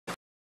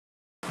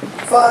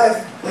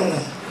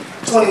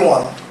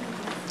5:21.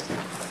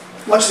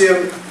 Much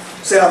there,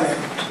 say amen.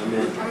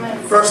 Amen.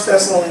 1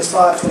 Thessalonians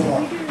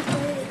 5:21.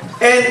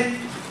 And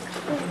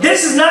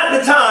this is not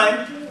the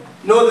time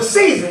nor the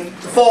season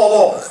to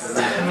fall off.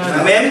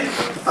 Amen.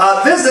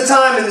 This is the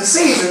time in the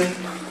season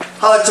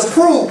to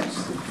prove.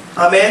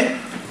 Amen.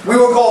 We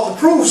were called to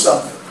prove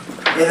something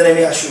in the name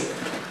of Yeshua.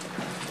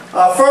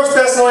 1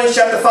 Thessalonians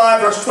chapter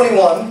 5 verse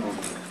 21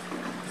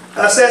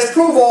 says,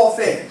 prove all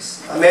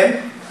things.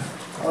 Amen.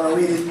 I want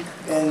to read it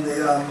in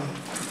the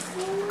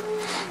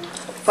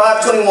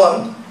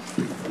 5:21.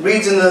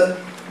 Reads in the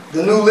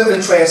New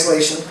Living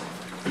Translation.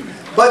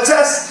 But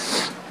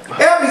test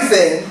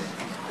everything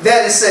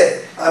that is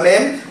said.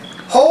 Amen.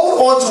 Hold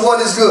on to what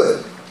is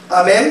good.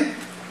 Amen.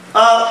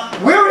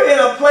 We're in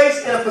a place,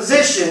 in a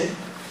position,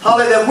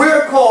 hallelujah, that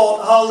we're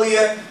called,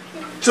 hallelujah,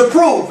 to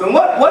prove. And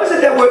what is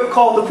it that we're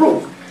called to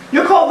prove?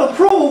 You're called to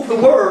prove the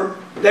word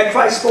that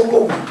Christ spoke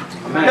over.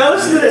 Amen. Now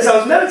listen to this. I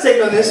was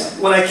meditating on this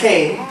when I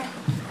came.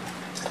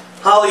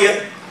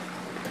 Hallelujah.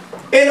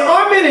 In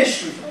our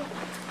ministry,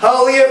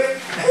 hallelujah,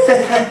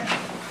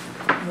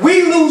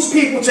 we lose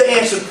people to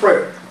answered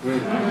prayer.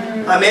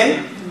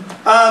 Amen.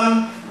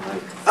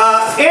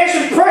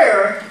 Answered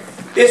prayer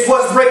is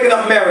what's breaking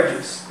up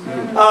marriages.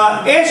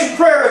 Answered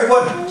prayer is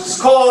what's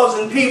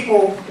causing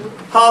people,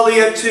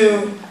 hallelujah,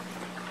 to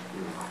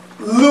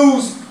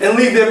lose and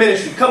leave their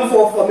ministry. Come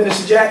forth,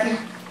 Minister Jackie.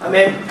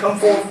 Amen. Come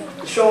forth,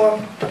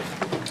 Sean.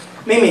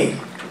 Mimi.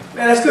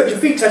 Man, that's good. Your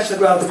feet touch the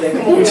ground today.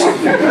 Come on.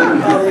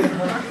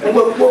 And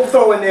we'll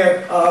throw in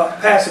there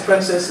Pastor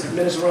Princess and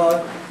Minister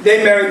Ron.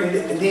 They married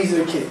and these are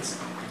the kids.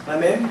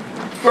 Amen.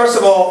 First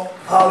of all,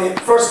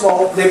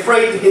 they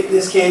prayed to get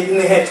this kid and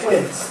they had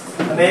twins.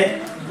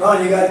 Amen.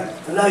 Ron, you got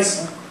a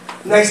nice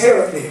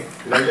hair up there.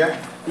 Like that?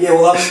 Yeah,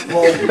 well,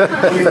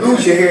 when you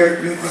lose your hair,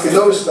 you can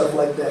notice stuff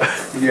like that.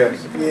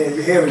 Yes. Yeah,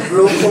 your hair is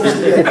real close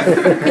together.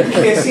 You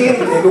can't see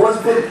anything. It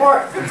wasn't put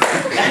apart.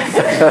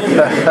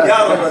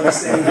 Y'all don't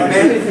understand.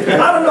 Amen.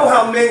 I don't know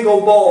how men go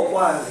bald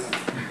quietly.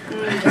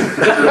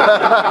 I'm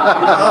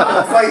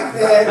gonna fight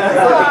that.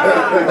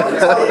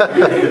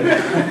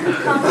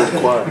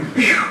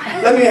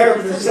 Let me hear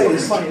you say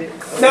this.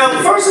 Now,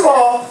 first of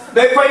all,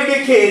 they pray to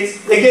get kids.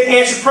 They get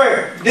answered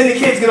prayer. Then the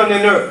kids get on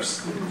their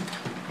nerves.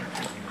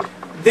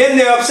 Then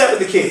they're upset with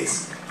the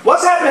kids.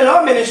 What's happening in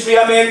our ministry,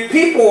 I mean,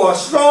 people are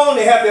strong,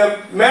 they have their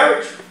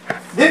marriage.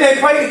 Then they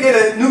pray to get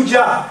a new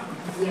job.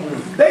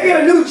 They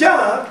get a new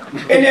job,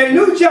 and their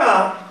new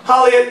job,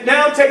 hallelujah,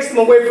 now takes them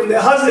away from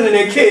their husband and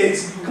their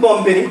kids. Come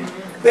on, Benny.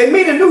 They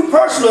meet a new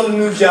person on the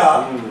new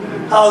job.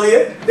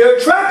 Hallelujah. They're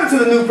attracted to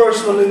the new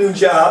person on the new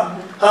job.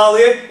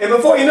 Hallelujah. And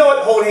before you know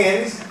it, hold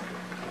hands.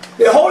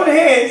 They're holding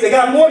hands. They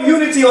got more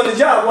unity on the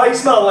job. Why you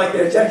smile like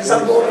that, Jackie?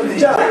 Something going on the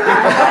job.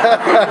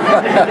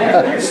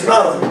 You're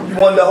smiling. You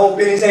wanted to hold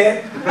Benny's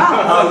hand?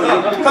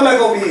 Come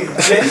back over here.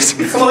 Okay?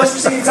 Come on, let's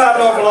proceed to top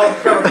it off with a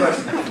prayer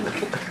question.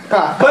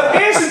 But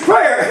answered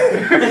prayer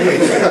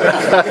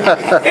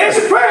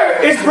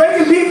is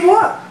breaking people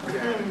up.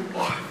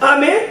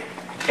 Amen.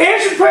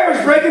 Answered prayer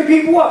is breaking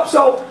people up.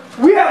 So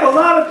we have a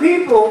lot of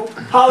people,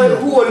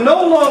 who are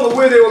no longer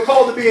where they were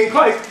called to be in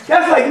Christ.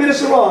 That's like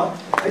Minister Ron.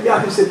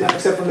 Y'all can sit down,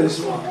 except for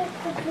Minister Ron.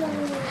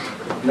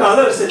 No,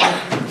 let us sit down.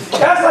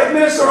 That's like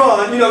Minister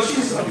Ron. You know,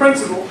 she's a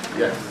principal.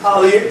 Yes.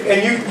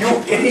 And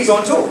he's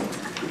on tour.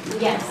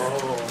 Yes.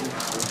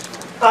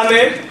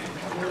 Amen.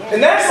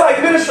 And that's like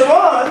Minister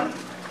Ron,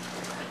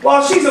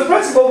 while she's a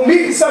principal,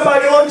 meeting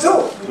somebody on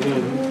tour.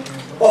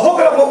 Or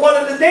hooking up with one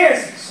of the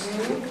dancers.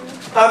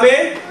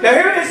 Amen. Now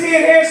here it is, he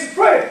answered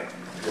prayer.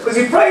 Because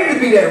he prayed to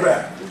be that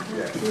rapper.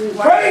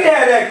 Prayed to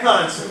have that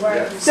concert.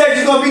 Said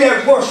you're going to be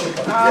that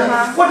worshiper.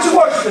 What you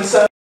worshiping,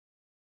 son?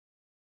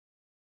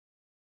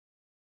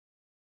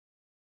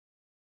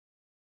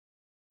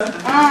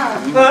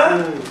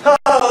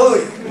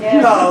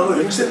 Hallelujah.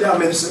 Hallelujah. You sit down,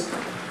 minister.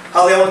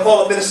 Hallelujah. I want to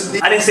call up Minister D.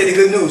 I didn't say the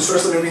good news.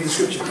 First, let me read the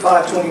scripture.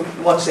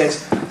 5:21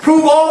 says,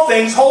 prove all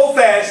things, hold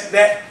fast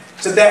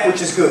to that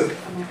which is good.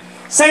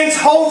 Saints,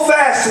 hold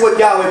fast to what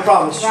Yahweh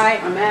promised you.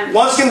 Right. Amen.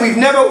 Once again, we've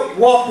never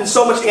walked in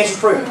so much answered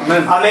prayer.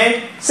 Amen.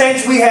 Amen.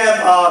 Saints, we have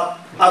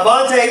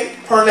Avante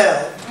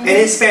Purnell and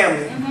his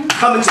family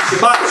coming to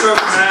Shabbat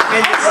service.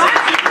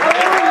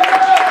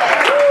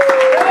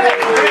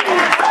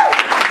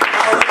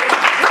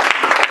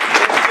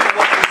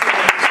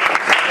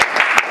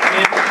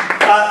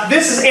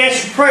 This is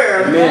answered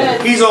prayer. Amen.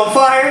 He's on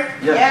fire.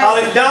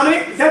 Yes.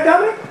 Dominic, is that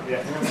Dominic?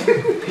 Yeah.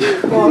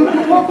 Come on,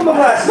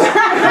 glasses.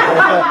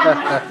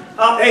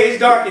 Hey, it's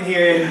dark in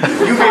here, and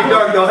you being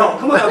dark don't help.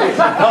 Come on,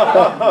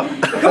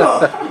 come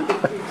on.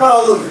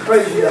 Hallelujah.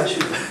 Praise you,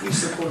 Yeshua. You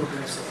support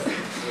us.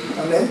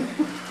 Amen.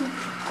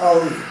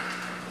 Hallelujah.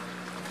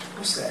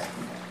 What's that?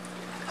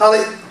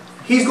 Hallelujah.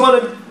 He's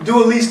going to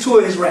do at least 2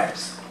 of his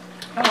raps.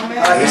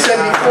 He's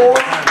 74.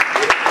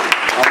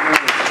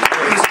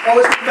 He's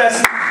always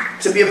professing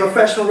to be a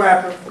professional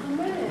rapper,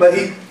 but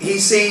he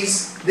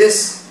sees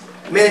this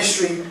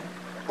ministry,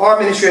 our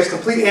ministry, as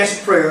complete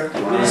answered prayer.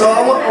 So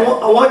I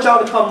want y'all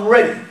to come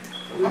ready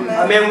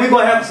Amen. We're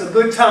going to have a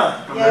good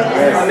time.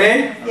 Yes.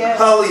 Amen. Yes.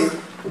 Hallelujah.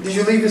 Did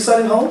you leave your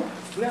son at home?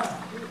 Yeah.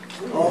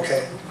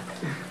 Okay.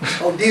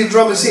 Oh, D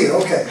drum is here.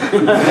 Okay. I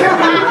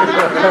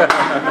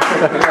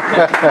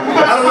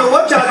don't know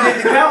what y'all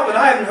did to Calvin. I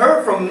haven't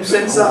heard from him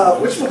since,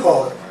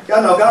 whatchamacallit.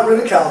 Y'all know, got rid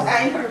of Calvin.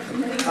 I ain't heard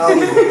from him.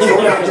 Show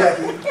down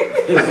Jackie.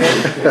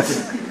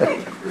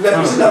 Let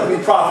me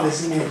be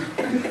prophetess in you.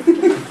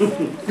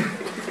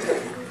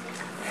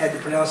 Had the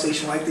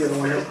pronunciation right there, the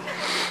one that.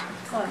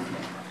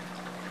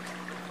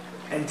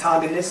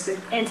 Antagonistic?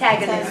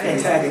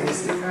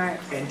 Antagonistic. Right.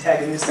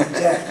 Antagonistic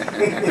Jack.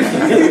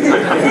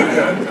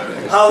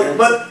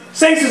 But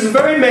Saints is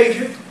very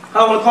major.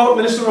 I want to call it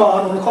Minister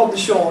Ron. I want to call it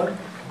Deshaun.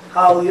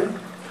 Hallelujah.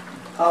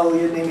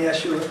 Hallelujah. Name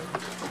Yeshua.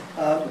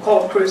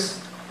 Call it Chris.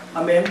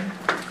 Amen.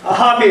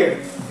 Javier,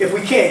 if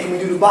we can we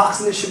do the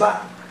boxing this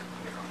Shabbat?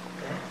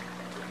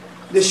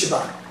 This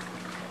Shabbat.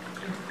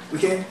 We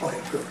can?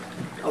 Okay, good.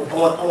 I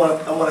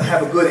want to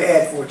have a good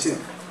ad for it too.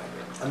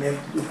 Amen.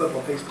 We put it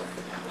on Facebook.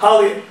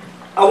 Hallelujah.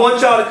 I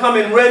want y'all to come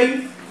in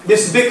ready.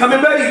 This is big. Come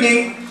in ready,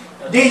 D.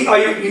 D, are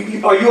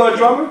you a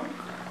drummer?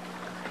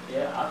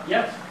 Yeah.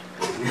 Yep.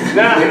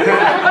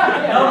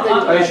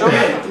 Are you sure?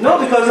 No,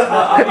 because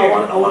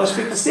I want to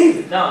speak to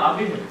Stephen. No, I'll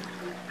be here.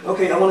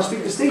 Okay, I want to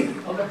speak to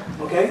Stephen. Okay.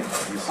 Okay?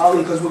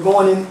 Because we're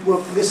going in.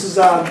 This is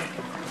I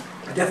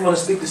definitely want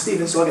to speak to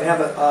Stephen so I can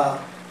have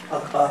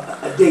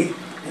a date,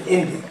 an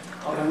end date.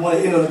 I want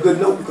to end on a good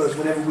note because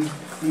whenever we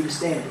need to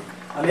stand it.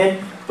 Amen.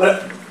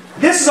 But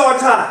this is our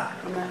time.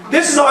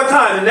 This is our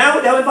time. And now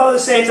what the Heavenly Father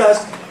is saying to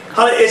us,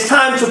 it's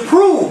time to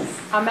prove.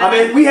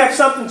 Amen. We have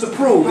something to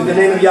prove in the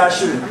name of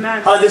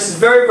Yahshua. This is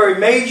very, very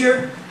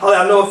major.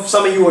 I know if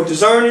some of you are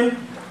discerning.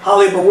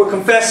 But we're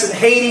confessing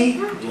Haiti,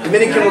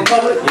 Dominican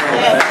Republic. We're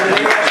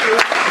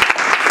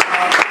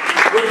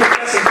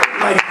confessing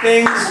mighty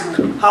things.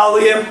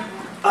 Hallelujah.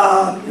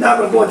 Not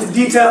going to go into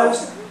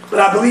details, but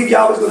I believe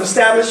Yahweh is going to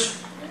establish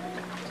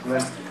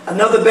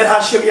another Bet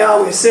Hashem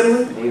Yahweh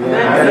assembly. And what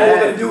we're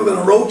going to do, we're going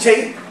to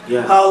rotate.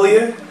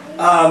 Hallelujah.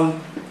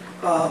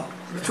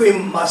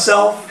 Between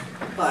myself,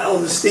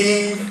 Elder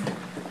Steve,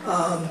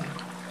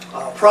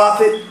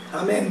 Prophet,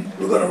 amen.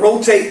 We're going to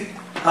rotate.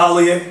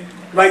 Hallelujah.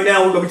 Right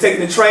now we're going to be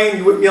taking the train.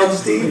 You with me, Elder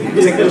Steve?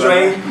 We're taking the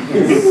train.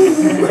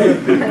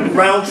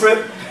 Round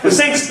trip. But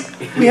saints,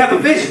 we have a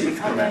vision.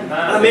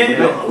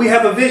 Amen. We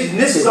have a vision.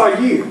 This is our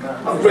year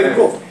of great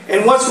growth.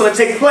 And what's going to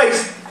take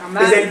place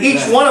is that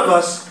each one of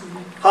us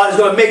is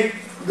going to make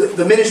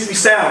the ministry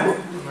sound.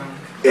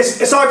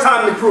 It's our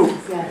time to prove.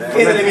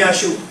 In the name of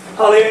Yahshua.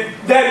 Hallelujah.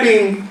 That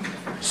being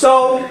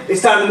so,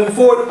 it's time to move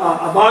forward.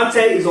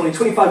 Avante is only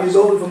 25 years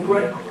old, if I'm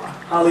correct.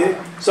 Hallelujah.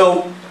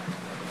 So,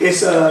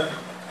 it's a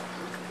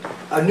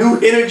new,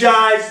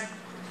 energized,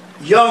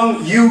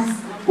 young youth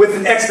with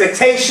an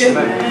expectation.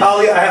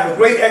 Hallelujah. I have a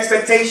great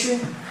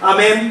expectation.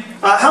 Amen.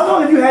 How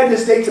long have you had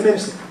this date to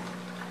minister?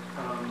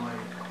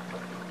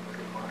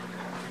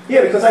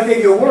 Yeah, because I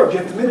gave you a word. You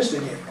have to minister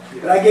again.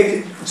 But I gave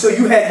you, so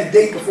you had the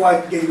date before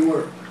I gave you the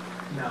word.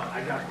 No,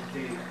 I got the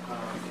date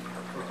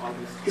for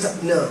August. He's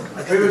like, no,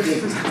 I got the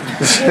date.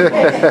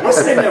 What's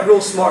the name of that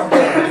real smart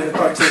guy in the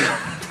cartoon?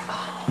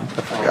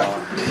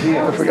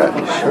 I forgot.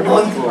 A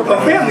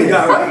Family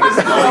Guy,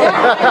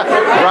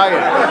 right?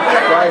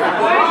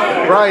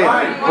 Brian.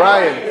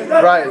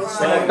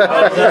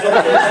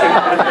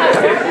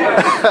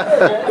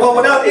 Well,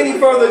 without any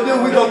further ado,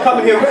 we're going to come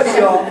in here ready,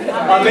 y'all.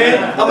 Amen.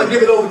 I'm going to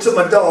give it over to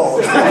my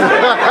dog.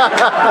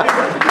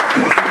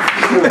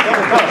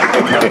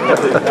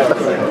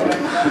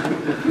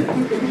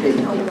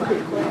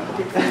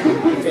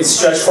 They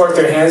stretch forth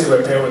their hands, we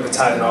prepare with the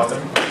tithe and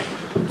offering.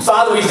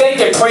 Father, we thank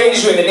and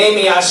praise you in the name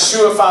of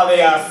Yahshua, Father,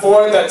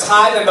 for the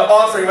tithe and the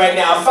offering right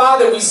now.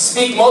 Father, we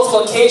speak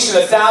multiplication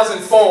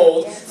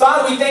 1,000-fold.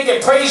 Father, we thank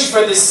and praise you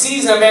for this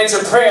season of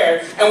answer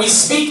prayer. And we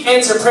speak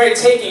answer prayer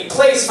taking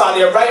place,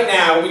 Father, right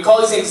now. We call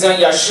these things in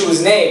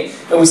Yahshua's name.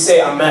 And we say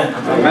amen.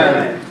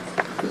 Amen.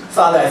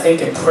 Father, I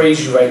thank and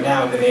praise you right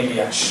now in the name of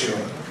Yahshua.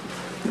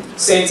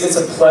 Saints, it's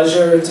a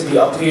pleasure to be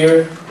up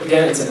here.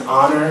 Again, it's an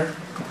honor.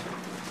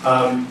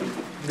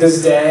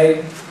 This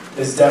day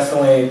is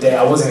definitely a day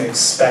I wasn't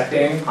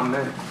expecting.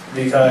 Amen.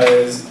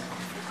 Because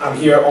I'm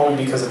here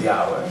only because of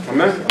Yahweh.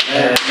 Amen.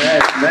 And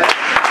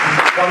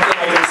one thing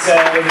I can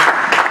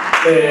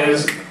say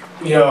is,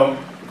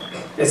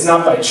 it's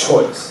not by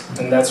choice.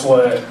 And that's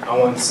what I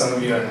want some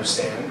of you to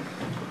understand.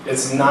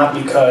 It's not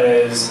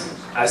because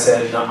I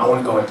said, no, I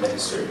want to go and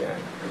minister again.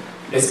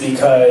 It's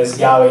because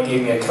Yahweh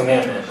gave me a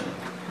commandment.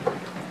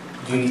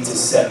 You need to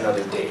set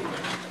another date.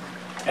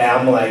 And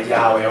I'm like,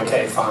 Yahweh,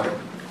 okay, fine.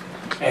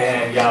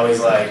 And Yahweh's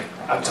like,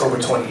 October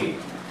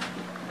 28th.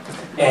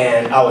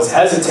 And I was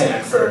hesitant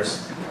at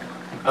first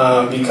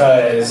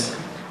because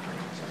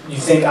you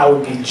think I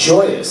would be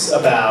joyous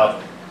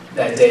about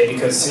that day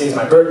because today's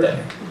my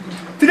birthday.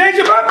 Today's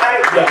your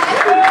birthday? Yeah.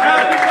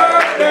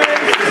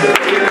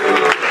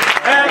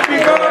 Happy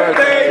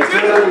birthday to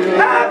you.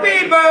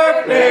 Happy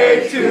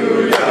birthday to you. Happy birthday to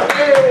you.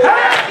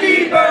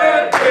 Happy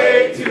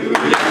birthday to you.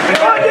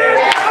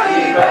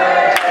 Happy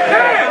birthday.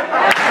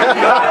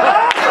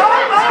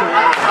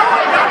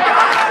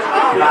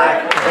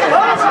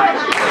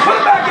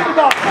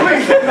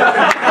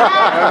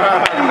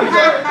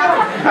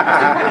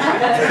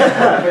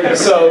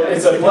 So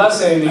it's a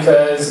blessing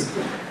because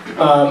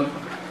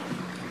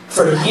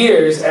for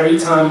years, every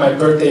time my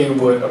birthday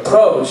would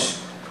approach,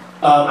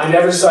 I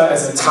never saw it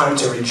as a time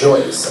to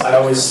rejoice. I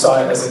always saw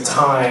it as a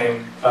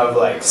time of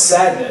like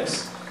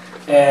sadness.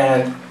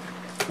 And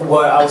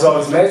what I was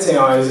always meditating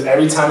on is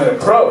every time it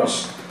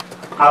approached,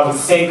 I would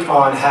think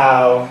on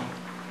how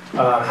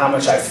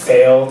much I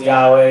failed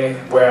Yahweh,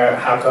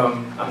 how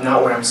come I'm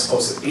not where I'm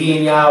supposed to be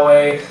in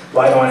Yahweh,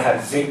 why don't I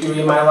have victory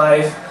in my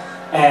life?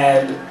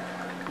 And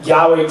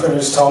Yahweh pretty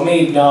much told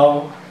me,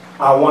 no,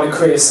 I want to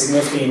create a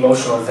significant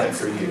emotional event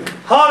for you.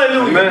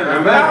 Hallelujah.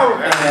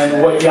 Amen.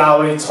 And what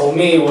Yahweh told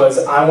me was,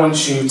 I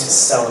want you to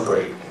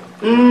celebrate.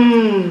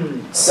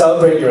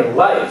 Celebrate your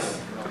life.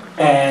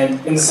 And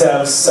instead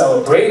of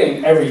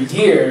celebrating every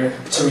year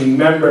to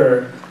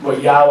remember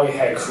what Yahweh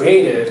had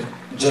created,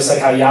 just like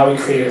how Yahweh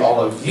created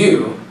all of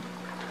you,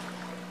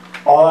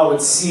 all I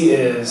would see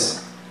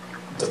is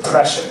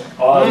depression.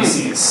 All I would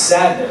see is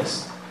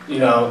sadness. You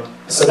know,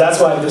 so that's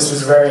why this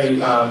was very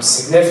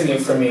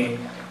significant for me,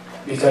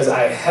 because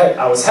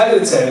I was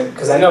hesitant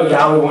because I know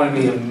Yahweh wanted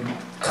me to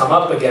come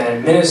up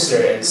again,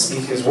 minister, and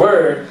speak His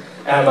word.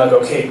 And I'm like,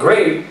 okay,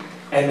 great.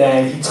 And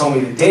then He told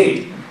me the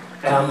date,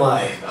 and I'm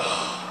like,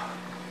 oh,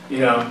 you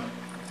know.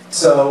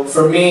 So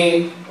for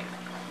me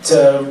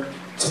to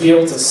be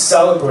able to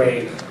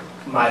celebrate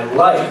my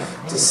life,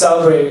 to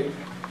celebrate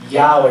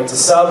Yahweh, to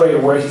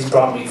celebrate where He's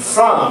brought me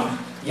from,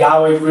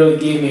 Yahweh really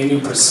gave me a new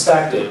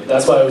perspective.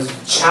 That's why it was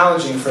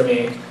challenging for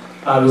me.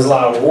 It was a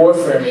lot of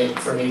warfare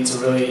for me to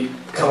really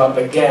come up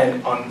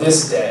again on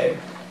this day.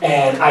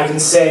 And I can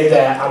say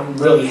that I'm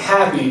really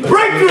happy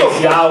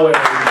because Yahweh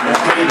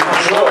gave me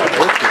joy.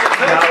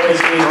 Yahweh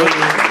gave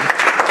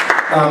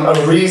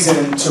me a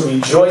reason to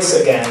rejoice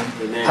again.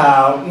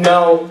 How,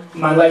 no,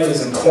 my life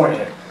is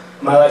important.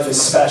 My life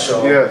is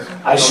special. Yes.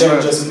 I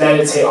shouldn't just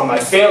meditate on my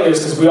failures,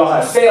 because we all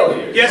have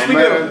failures. Yes, we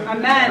do.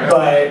 Amen.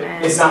 But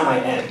it's not my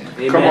end.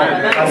 Come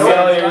on. My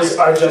failures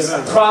are just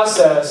a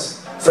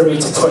process for me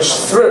to push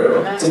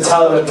through, to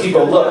tell other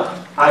people, look,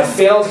 I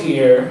failed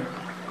here.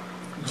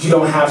 You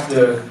don't have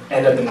to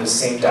end up in the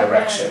same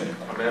direction.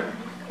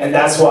 And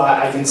that's why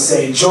I can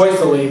say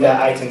joyfully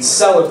that I can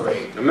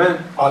celebrate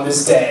on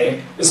this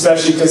day,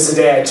 especially because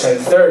today I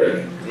turned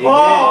 30.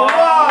 Oh,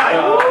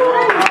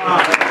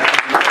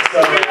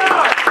 So,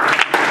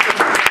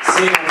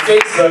 seeing on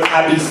Facebook,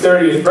 happy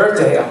 30th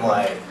birthday, I'm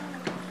like,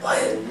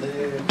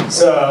 what?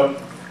 So,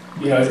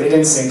 you know, it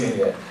didn't sink in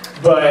yet.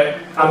 But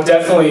I'm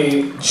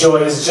definitely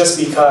joyous just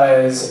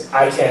because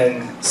I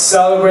can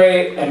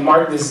celebrate and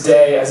mark this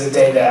day as a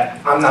day that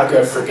I'm not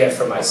going to forget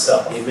for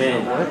myself.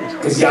 Amen.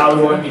 Because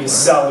Yahweh wanted me to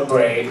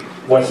celebrate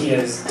what He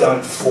has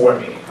done for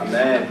me.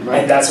 Amen.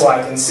 And that's why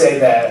I can say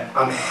that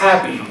I'm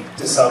happy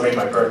to celebrate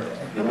my birthday.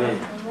 Amen.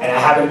 And I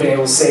haven't been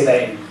able to say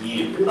that in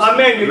years.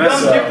 Amen. You're young,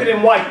 So- gifted,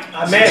 and white.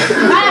 Amen.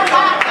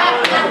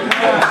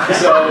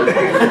 So,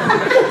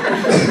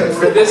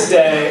 for this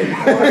day,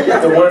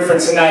 the word for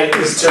tonight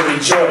is to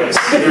rejoice.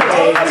 Your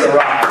day has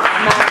arrived.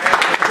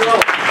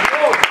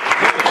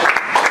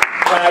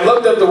 When I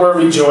looked up the word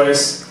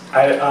rejoice,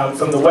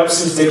 from the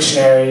Webster's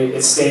Dictionary,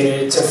 it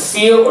stated to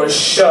feel or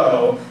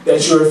show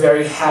that you are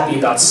very happy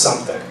about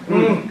something.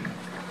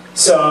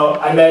 So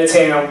I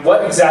meditated on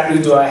what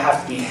exactly do I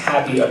have to be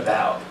happy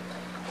about.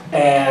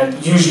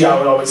 And usually I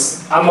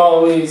always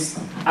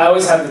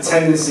have the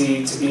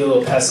tendency to be a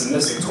little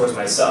pessimistic towards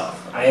myself.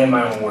 I am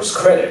my own worst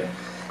critic.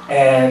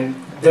 And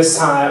this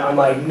time I'm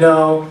like,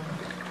 no,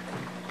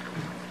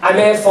 I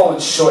may have fallen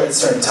short at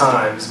certain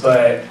times,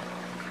 but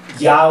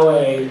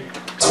Yahweh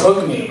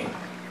took me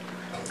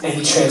and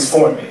He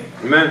transformed me.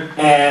 Amen.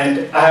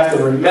 And I have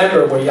to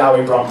remember where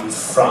Yahweh brought me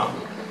from.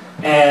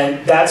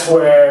 And that's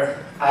where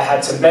I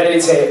had to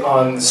meditate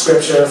on the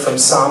scripture from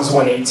Psalms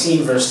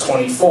 118, verse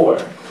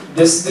 24.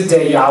 This is the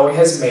day Yahweh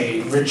has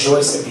made,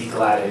 rejoice and be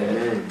glad in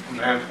it.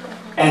 Amen.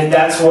 And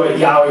that's what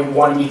Yahweh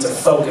wanted me to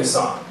focus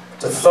on.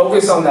 To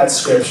focus on that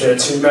scripture,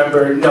 to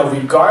remember, no,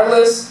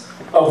 regardless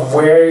of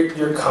where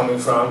you're coming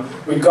from,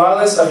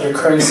 regardless of your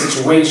current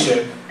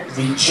situation,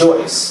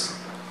 rejoice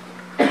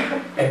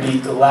and be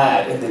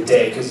glad in the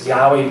day, because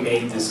Yahweh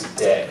made this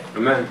day.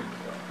 Amen.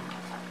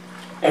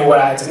 And what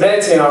I had to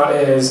meditate on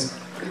is,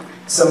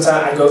 sometimes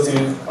I go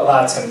through a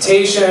lot of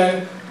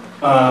temptation,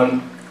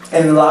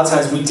 and a lot of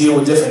times we deal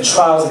with different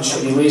trials and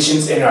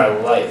tribulations in our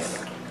life.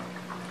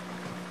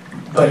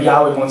 But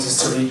Yahweh wants us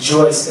to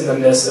rejoice in the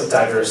midst of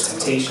diverse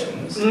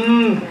temptations.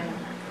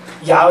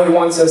 Yahweh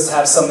wants us to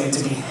have something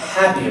to be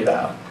happy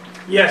about.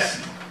 Yes.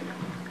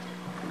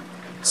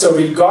 So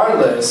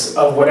regardless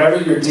of whatever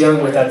you're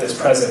dealing with at this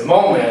present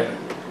moment,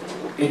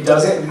 it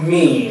doesn't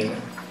mean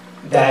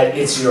that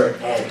it's your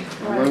end.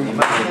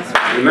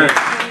 Amen.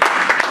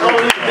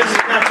 Hallelujah. This is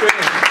not your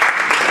end.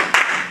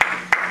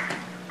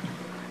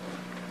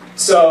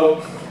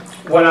 So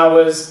when I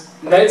was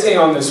meditating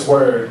on this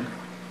word,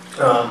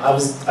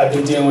 I've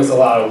been dealing with a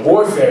lot of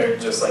warfare,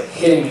 just like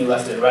hitting me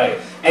left and right.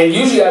 And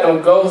usually I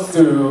don't go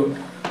through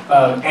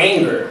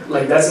anger.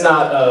 Like, that's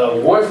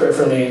not warfare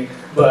for me.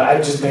 but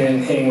I've just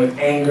been hitting with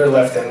anger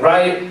left and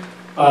right,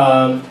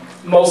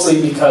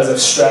 mostly because of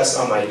stress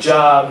on my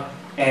job,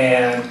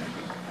 and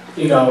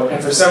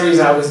and for some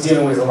reason I was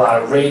dealing with a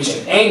lot of rage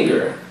and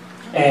anger,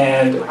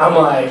 and I'm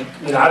like,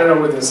 I don't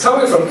know where this is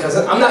coming from because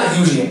I'm not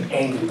usually an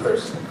angry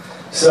person,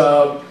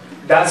 so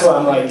that's why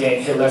I'm like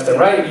getting hit left and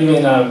right.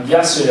 Even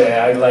yesterday,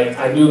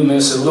 I knew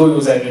Minister Louis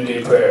was at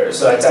noonday prayer,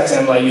 so I texted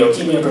him like, "Yo,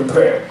 keep me up in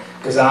prayer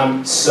because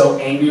I'm so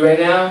angry right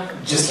now.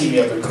 Just keep me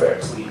up in prayer,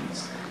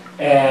 please."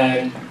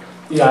 And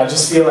I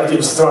just feel like it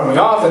was throwing me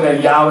off, and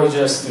then Yahweh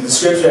just threw the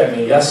scripture at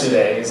me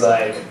yesterday. He's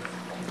like,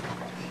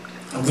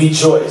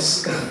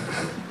 "Rejoice.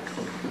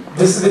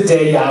 This is the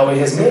day Yahweh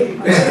has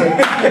made."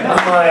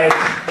 I'm like,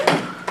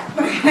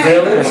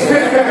 really?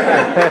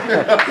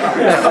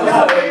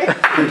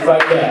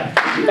 Right there.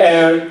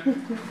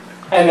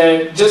 And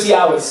then just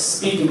Yahweh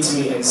speaking to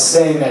me and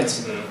saying that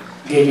to me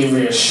gave me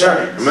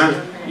reassurance. Amen.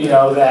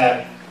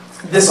 That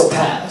this will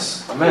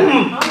pass.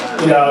 Amen.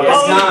 It's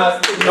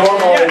not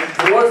normal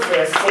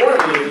warfare for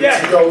me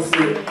to go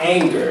through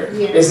anger.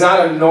 It's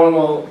not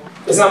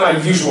my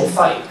usual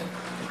fight.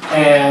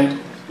 And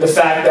the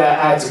fact that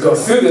I had to go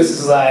through this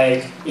is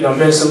like,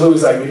 Minister Louis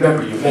is like,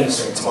 remember, you're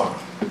ministering tomorrow.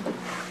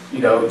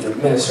 You're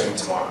ministering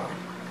tomorrow.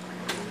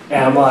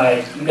 And I'm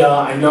like, no,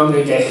 I know I'm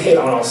going to get hit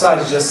on all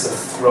sides just to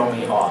throw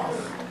me off.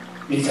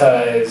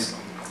 Because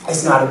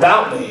it's not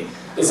about me.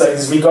 It's like,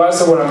 regardless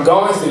of what I'm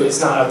going through,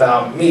 it's not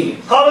about me.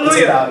 Hallelujah.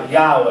 It's about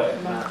Yahweh.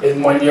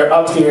 And when you're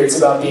up here, it's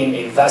about being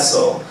a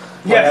vessel.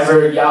 Yes.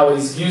 Whenever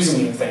Yahweh's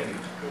using you,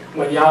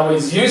 when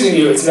Yahweh's using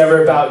you, it's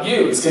never about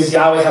you. It's because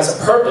Yahweh has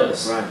a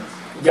purpose. Right.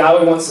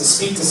 Yahweh wants to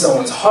speak to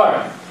someone's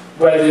heart,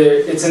 whether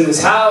it's in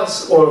this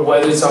house, or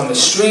whether it's on the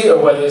street, or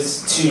whether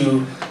it's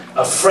to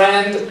a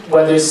friend,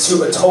 whether it's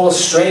to a total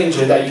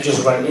stranger that you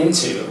just run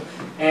into.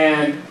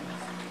 And,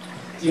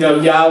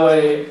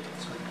 Yahweh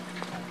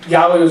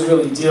was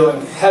really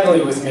dealing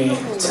heavily with me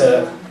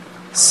to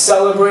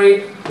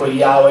celebrate what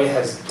Yahweh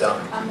has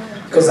done.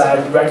 Because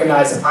I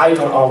recognize that I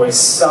don't always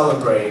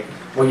celebrate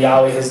what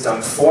Yahweh has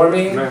done for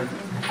me. Amen.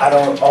 I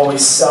don't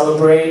always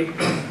celebrate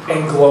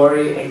and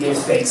glory and give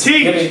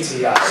thanksgiving to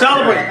Yahweh.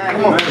 Celebrate.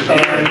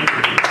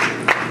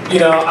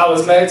 And, I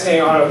was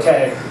meditating on,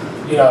 okay,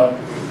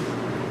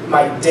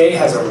 my day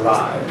has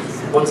arrived.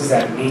 What does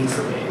that mean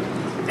for me?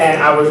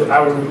 And I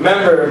would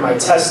remember my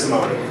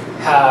testimony,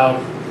 how,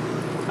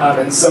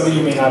 and some of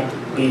you may not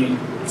be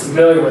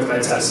familiar with my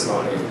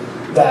testimony,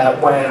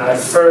 that when I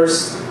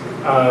first,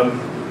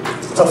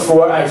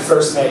 before I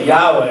first met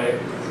Yahweh,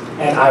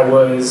 and I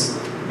was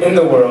in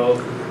the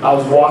world, I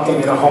was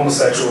walking in a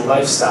homosexual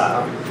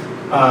lifestyle,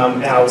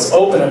 and I was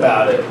open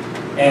about it.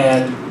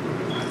 And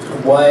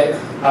what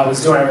I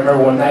was doing, I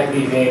remember one night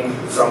leaving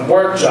from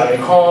work, driving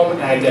home,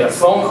 and I get a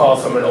phone call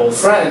from an old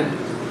friend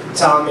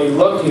telling me,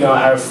 look,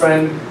 our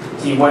friend,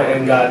 he went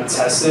and got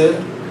tested.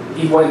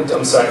 He went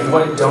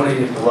and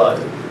donated blood.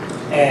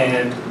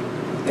 And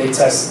they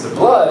tested the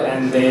blood,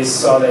 and they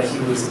saw that he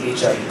was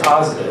HIV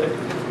positive.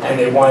 And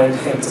they wanted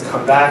him to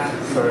come back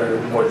for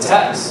more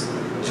tests,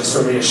 just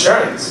for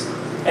reassurance.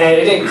 And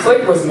it didn't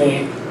click with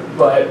me,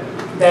 but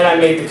then I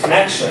made the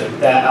connection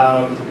that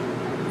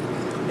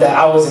that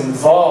I was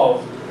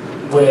involved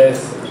with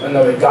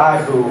another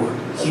guy who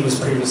he was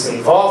previously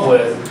involved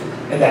with,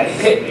 and that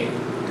hit me.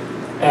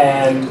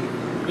 And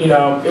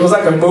it was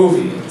like a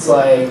movie. It's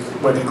like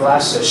where the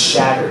glass just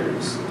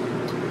shatters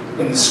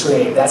in the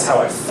screen. That's how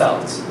I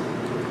felt.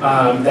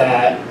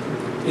 That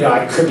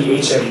I could be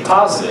HIV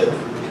positive.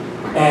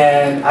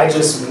 And I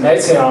just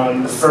meditated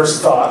on the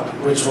first thought,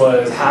 which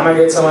was, how am I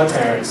going to tell my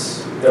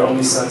parents their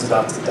only son's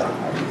about to die?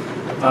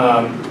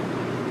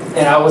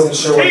 And I wasn't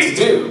sure what to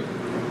do.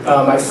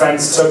 My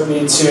friends took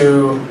me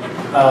to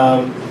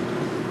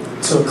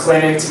a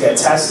clinic to get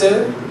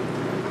tested,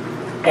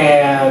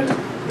 and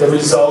the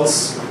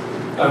results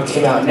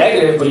came out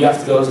negative, but you have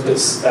to go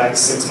back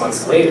 6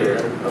 months later,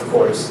 of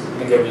course,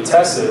 and get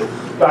retested.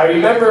 But I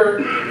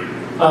remember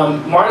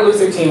Martin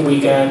Luther King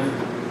weekend,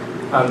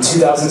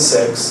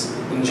 2006,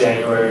 in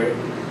January,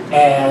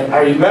 and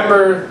I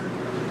remember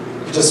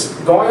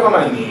just going on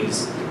my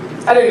knees.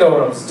 I didn't know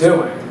what I was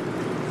doing,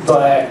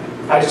 but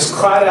I just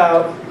cried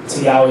out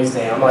to Yahweh's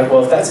name. I'm like,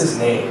 well, if that's his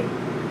name,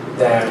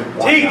 then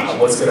why not?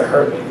 What's going to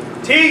hurt me?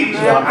 Teach.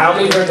 I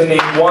only heard the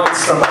name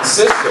once from my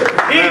sister.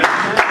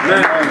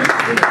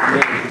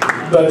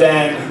 But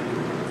then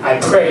I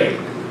prayed.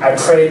 I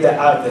prayed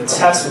that the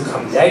test would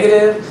come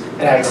negative,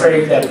 and I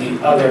prayed that the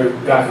other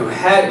guy who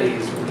had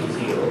AIDS would be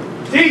healed.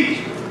 Teach.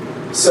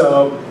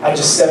 So I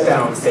just stepped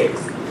out on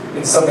faith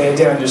in something I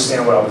didn't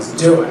understand what I was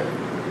doing,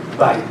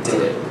 but I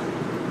did it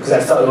because I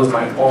felt it was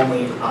my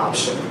only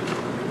option.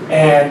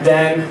 And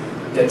then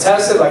get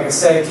tested, like I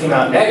said, it came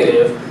out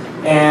negative,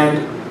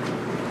 and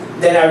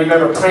then I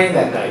remember praying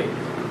that night.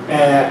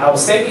 And I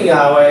was thanking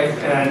Yahweh,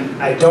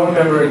 and I don't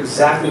remember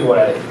exactly what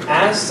I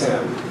asked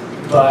him,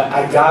 but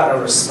I got a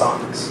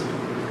response.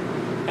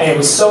 And it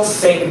was so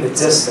faint in the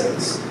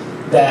distance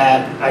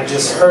that I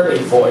just heard a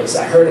voice.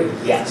 I heard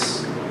a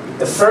yes.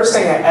 The first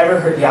thing I ever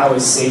heard Yahweh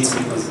say to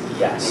me was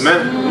yes.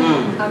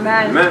 Amen.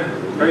 Amen.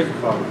 Amen. Praise the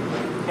Father.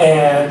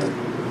 And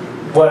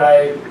what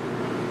I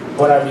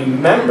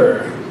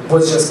remember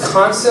was just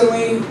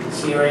constantly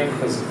hearing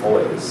his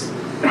voice.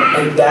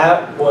 And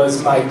that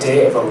was my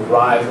day of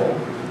arrival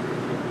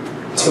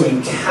to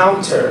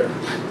encounter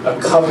a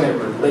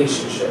covenant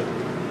relationship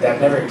that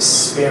I've never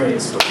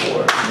experienced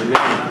before. And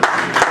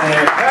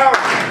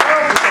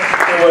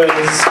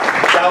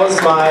that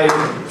was my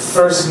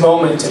first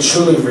moment to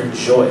truly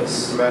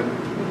rejoice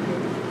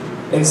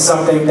in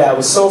something that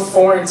was so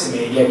foreign to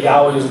me, yet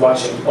Yahweh was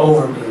watching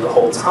over me the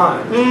whole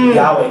time.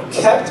 Yahweh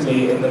kept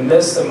me in the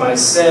midst of my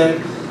sin,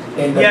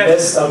 in the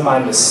midst of my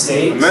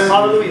mistakes.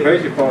 Hallelujah.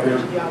 Praise you, Father.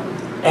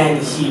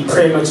 And he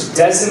pretty much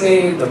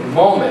designated the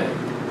moment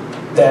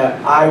that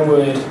I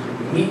would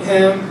meet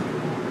him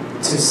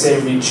to say,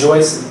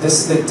 rejoice,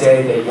 this is the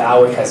day that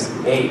Yahweh has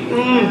made.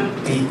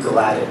 Be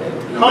glad in it.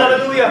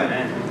 Hallelujah.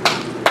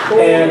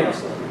 And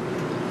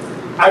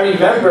I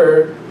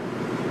remember,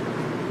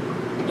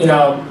 when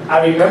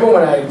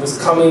I was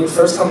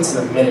first coming to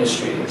the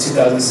ministry in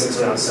 2006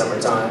 around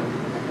summertime.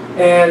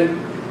 And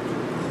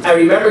I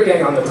remember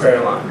getting on the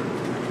prayer line,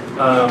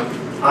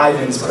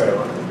 Ivan's prayer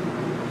line.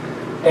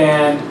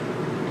 And,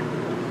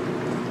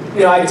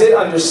 I did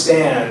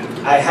understand,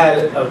 I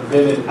had a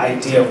vivid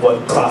idea of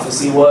what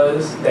prophecy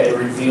was, that it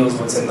reveals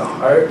what's in the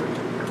heart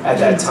at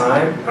that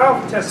time.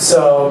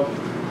 So,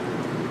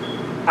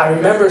 I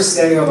remember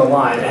standing on the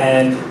line,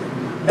 and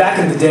back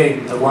in the day,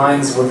 the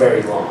lines were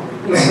very long.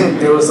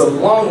 There was a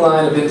long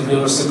line of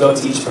individuals to go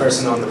to each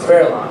person on the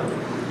prayer line.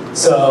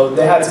 So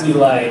there had to be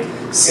like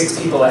 6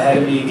 people ahead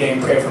of me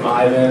getting prayer from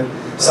Ivan.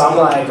 So I'm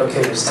like,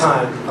 okay, there's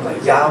time. I'm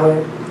like,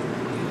 Yahweh,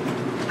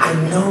 I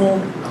know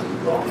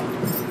I'm wrong,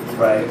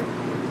 right?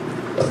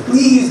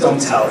 Please don't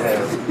tell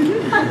him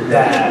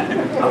that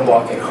I'm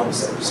walking in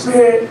homosexual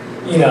spirit.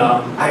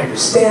 I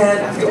understand,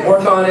 I have to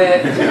work on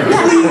it.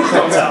 Please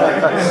don't tell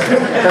him.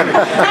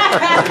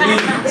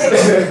 Please.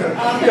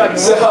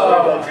 So,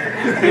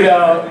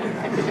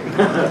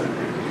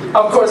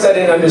 of course I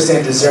didn't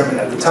understand discernment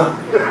at the time.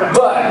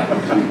 But,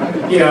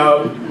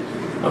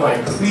 I'm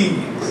like,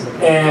 please.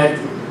 And,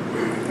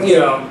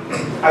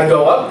 I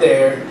go up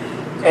there,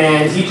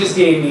 and he just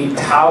gave me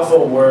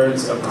powerful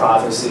words of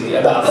prophecy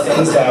about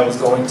things that I was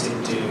going to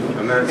do.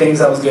 Things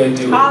I was going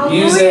to do with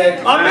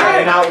music.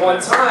 And not one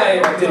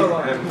time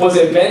was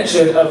it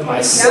mentioned of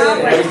my sin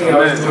and everything I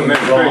was doing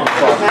wrong.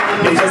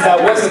 Because that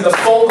wasn't the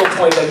focal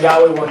point that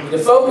Yahweh wanted me to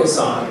focus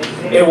on.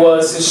 It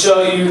was to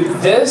show you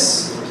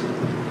this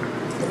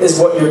is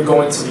what you're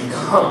going to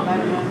become.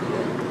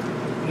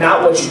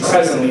 Not what you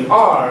presently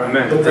are,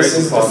 but this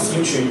is the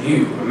future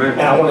you.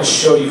 And I want to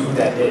show you who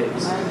that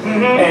is.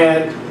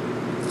 And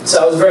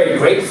so I was very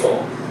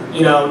grateful.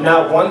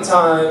 Not one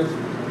time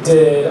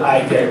did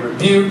I get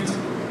rebuked.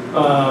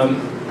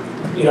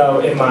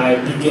 In my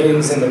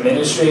beginnings in the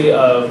ministry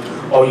of,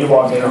 oh, you're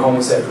walking in a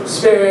homosexual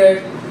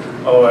spirit,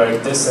 or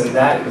this and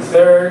that and the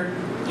third.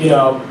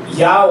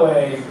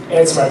 Yahweh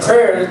answered my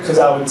prayer because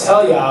I would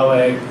tell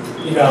Yahweh,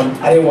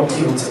 I didn't want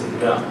people to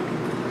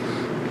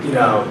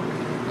know.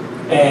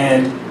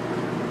 And,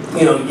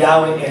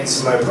 Yahweh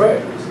answered my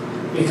prayers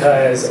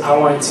because I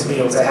wanted to be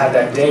able to have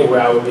that day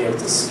where I would be able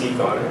to speak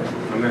on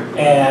it.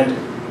 And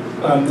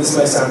this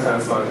might sound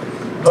kind of funny,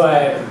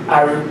 but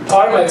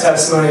part of my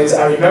testimony is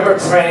I remember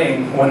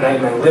praying one night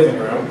in my living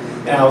room,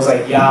 and I was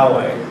like,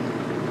 Yahweh,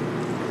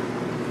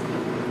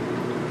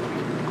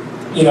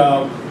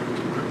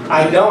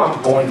 I know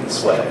I'm born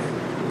this way,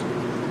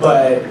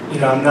 but,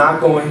 I'm not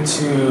going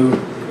to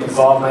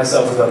involve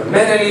myself with other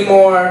men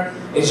anymore.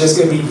 It's just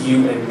going to be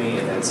you and me,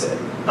 and that's it.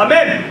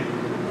 Amen.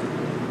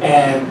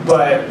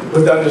 But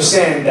with the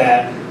understanding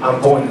that I'm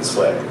born this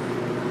way.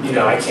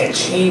 I can't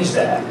change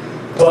that.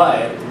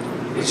 But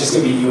it's just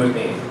going to be you and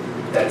me.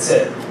 That's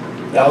it.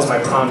 That was my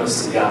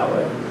promise to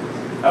Yahweh.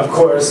 Of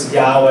course,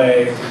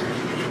 Yahweh,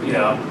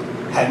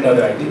 had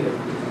another idea.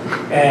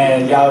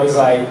 And Yahweh's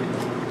like,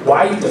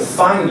 why are you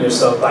defining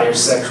yourself by your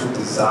sexual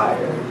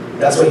desire?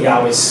 That's what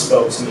Yahweh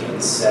spoke to me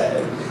and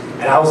said.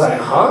 And I was like,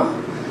 huh?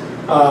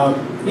 I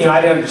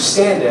didn't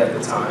understand it at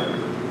the time.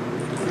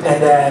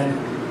 And then,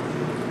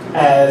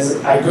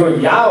 as I grew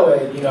in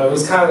Yahweh, it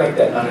was kind of like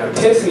an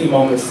epiphany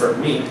moment for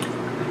me,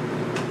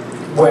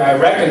 where I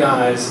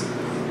recognized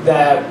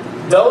that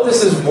though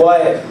this is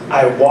what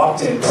I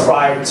walked in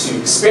prior to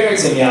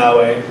experiencing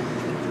Yahweh,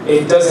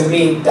 it doesn't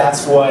mean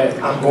that's what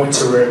I'm going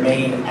to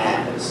remain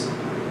as.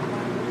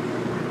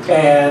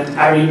 And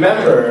I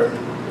remember,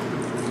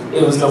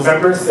 it was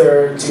November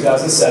 3rd,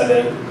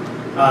 2007,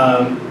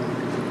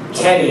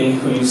 Kenny,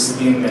 who used to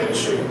be in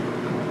ministry,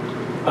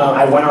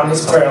 I went on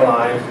his prayer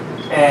line,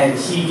 and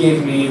he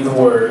gave me the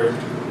word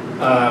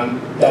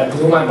that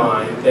blew my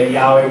mind, that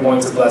Yahweh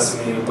wanted to bless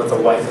me with a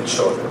wife and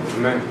children.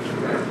 Amen.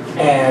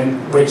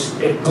 And which,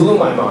 it blew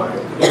my mind.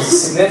 It was a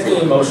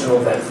significant emotional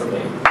event for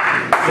me.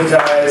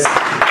 Because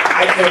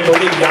I couldn't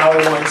believe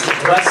Yahweh wanted to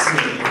bless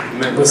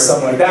me with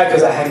something like that,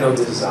 because I had no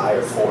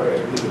desire for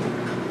it.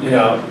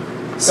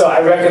 So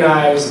I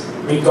recognized,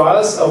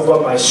 regardless of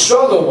what my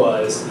struggle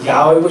was,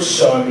 Yahweh was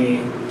showing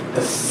me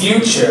the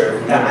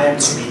future that I am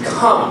to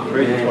become.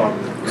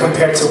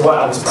 compared to what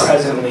I was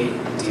presently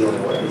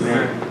dealing with.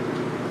 Amen.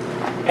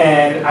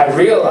 And I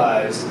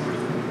realized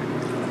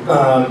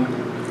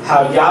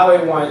how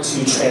Yahweh wanted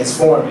to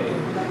transform me.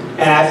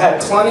 And I've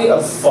had plenty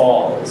of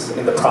falls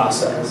in the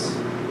process.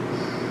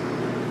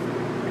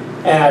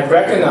 And I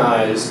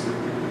recognized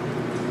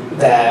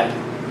that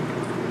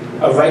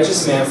a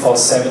righteous man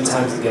falls 7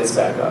 times and gets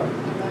back up.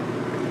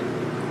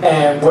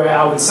 And where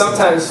I would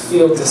sometimes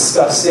feel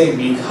disgusting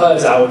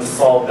because I would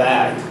fall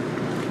back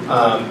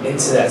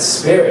into that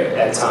spirit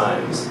at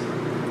times,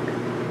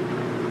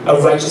 a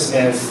righteous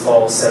man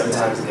falls 7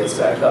 times and gets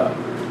back up.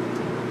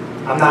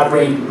 I'm not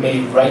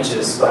made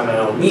righteous by my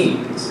own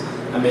means.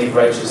 I'm made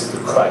righteous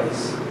through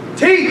Christ.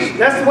 Teach!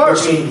 That's the word.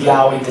 Which means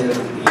Yahweh didn't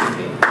leave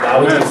me.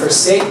 Yahweh didn't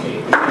forsake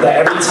me. That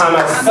every time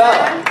I fell,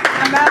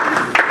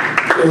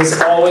 it was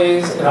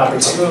always an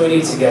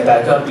opportunity to get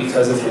back up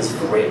because of His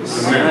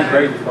grace. Amen.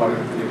 Great, Father.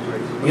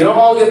 We don't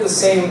all get the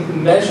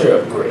same measure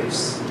of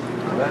grace.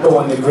 But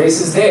when the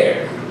grace is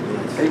there,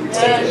 take it.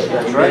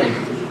 That's right.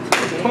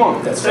 Come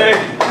on. That's Hey,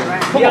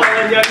 right.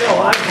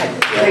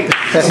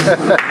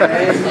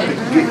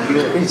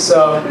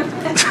 So,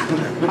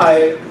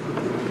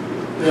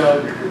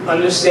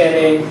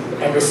 understanding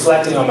and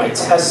reflecting on my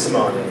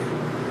testimony,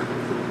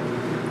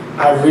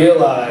 I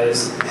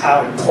realized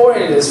how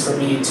important it is for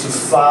me to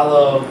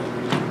follow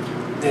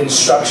the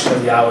instruction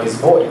of Yahweh's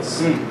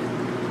voice.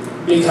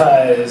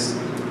 Because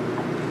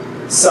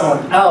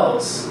someone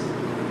else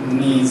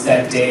needs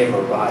that day of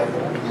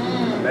arrival.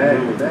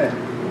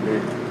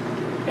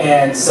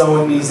 And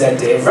someone needs that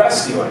day of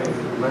rescuing.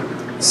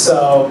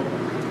 So,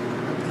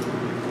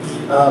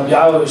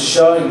 Yahweh was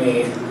showing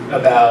me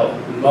about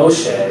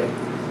Moshe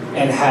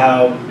and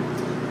how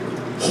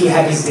he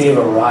had his day of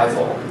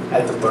arrival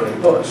at the burning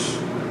bush,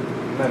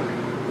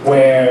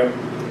 where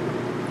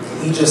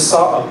he just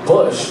saw a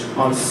bush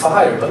on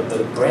fire, but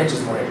the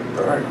branches weren't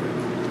burning.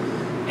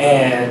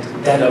 And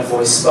then a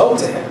voice spoke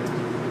to him.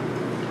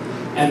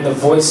 And the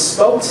voice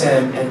spoke to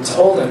him and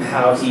told him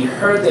how he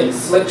heard the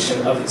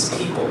affliction of his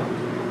people.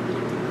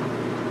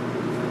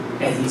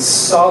 And he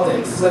saw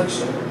the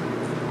affliction.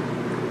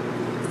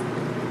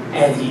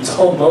 And he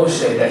told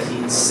Moshe that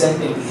he's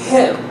sending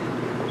him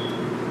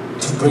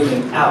to bring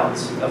him out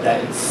of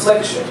that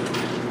affliction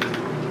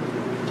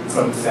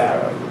from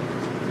Pharaoh.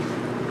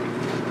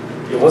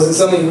 It wasn't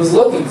something he was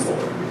looking for,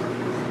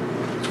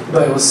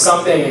 but it was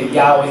something that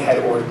Yahweh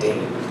had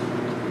ordained.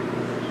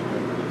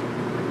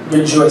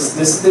 Rejoice,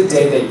 this is the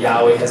day that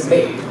Yahweh has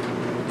made.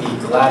 Be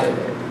glad in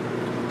it.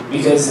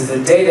 Because it's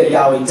the day that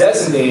Yahweh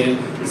designated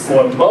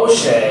for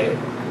Moshe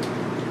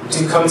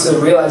to come to the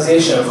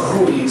realization of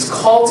who he's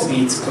called to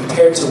be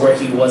compared to where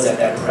he was at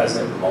that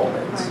present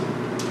moment.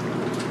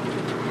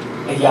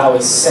 And Yahweh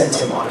sent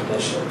him on a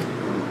mission.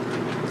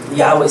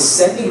 Yahweh is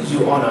sending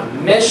you on a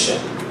mission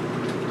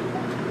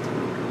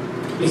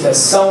because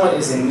someone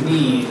is in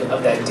need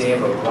of that day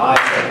of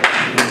arrival.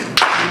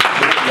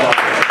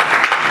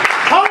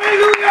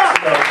 Hallelujah!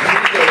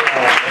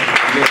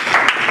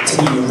 To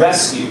be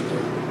rescued.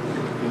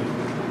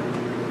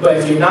 But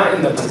if you're not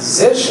in the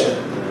position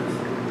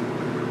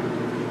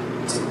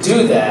to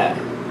do that,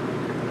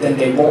 then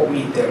they won't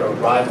meet their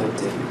arrival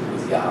date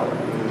with Yahweh.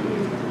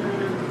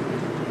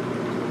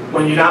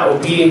 When you're not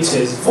obedient to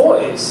His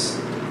voice,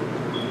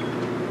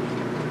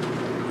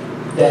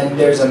 then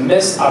there's a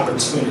missed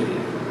opportunity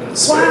in the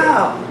Spirit.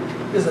 Wow!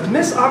 There's a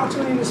missed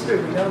opportunity in the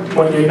Spirit.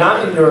 When you're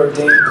not in your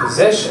ordained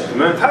position,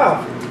 Amen.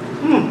 Powerful.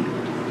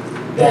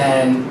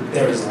 then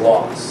there is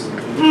loss.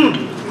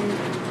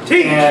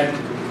 Teach! And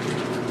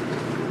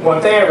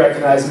one thing I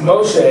recognize,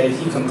 Moshe,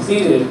 he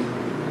completed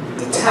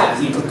the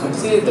task, he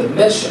completed the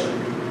mission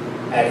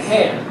at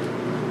hand.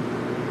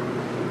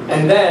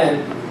 And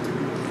then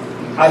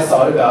I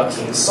thought about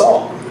King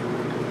Saul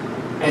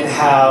and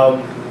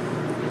how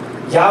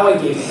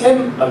Yahweh gave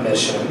him a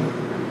mission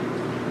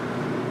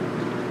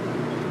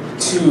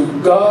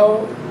to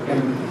go,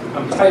 and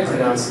I'm probably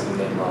pronouncing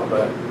the name wrong,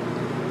 but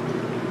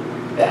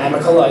the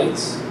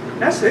Amalekites.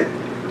 That's it.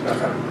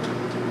 Okay.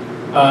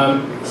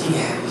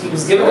 He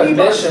was given a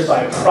mission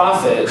by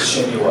prophet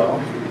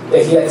Shemuel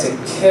that he had to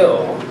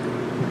kill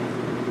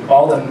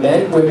all the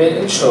men, women,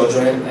 and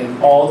children,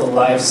 and all the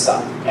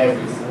livestock,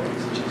 everything.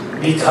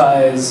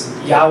 Because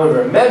Yahweh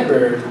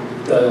remembered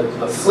the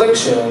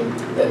affliction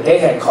that they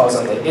had caused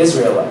on the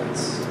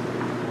Israelites.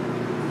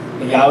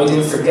 And Yahweh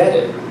didn't forget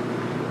it.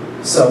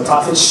 So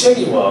prophet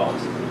Shemuel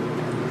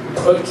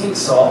put King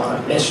Saul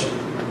on a mission.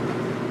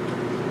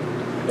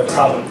 The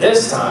problem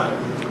this time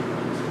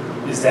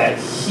is that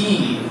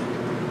he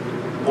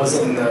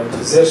wasn't in the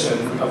position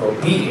of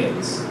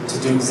obedience to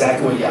do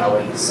exactly what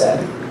Yahweh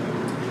said.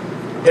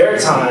 There are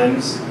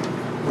times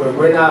where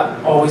we're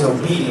not always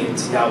obedient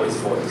to Yahweh's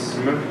voice.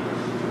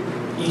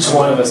 Each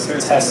one of us can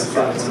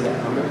testify to that.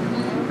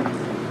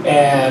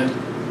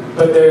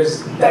 But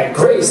there's that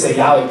grace that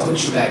Yahweh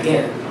puts you back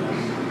in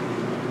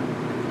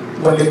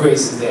when the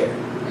grace is there.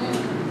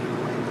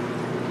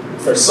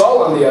 For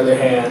Saul, on the other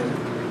hand,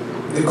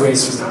 the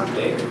grace was not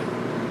there.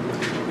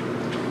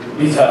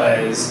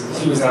 Because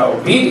he was not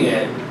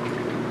obedient,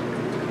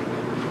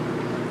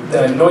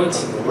 the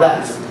anointing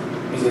left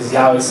because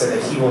Yahweh said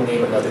that he will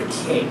name another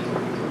king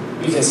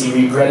because he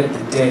regretted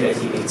the day that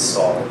he made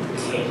Saul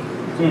king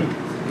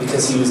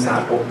because he was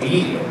not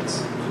obedient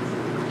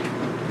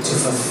to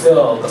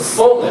fulfill the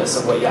fullness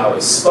of what Yahweh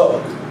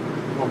spoke.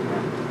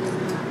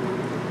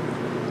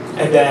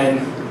 And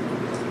then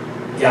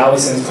Yahweh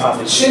sends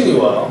prophet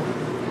Shemuel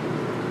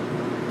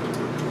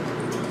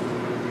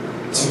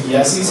to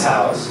Jesse's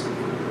house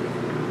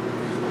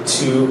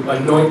to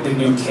anoint the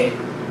new king.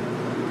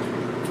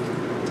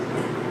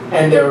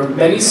 And there were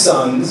many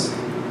sons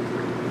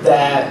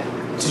that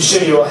to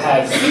Shemuel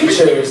had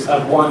features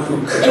of one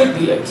who could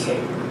be a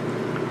king.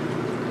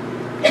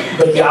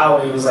 But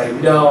Yahweh was like,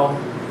 no,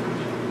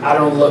 I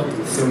don't look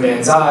through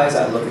man's eyes,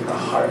 I look at the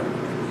heart.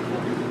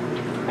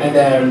 And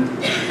then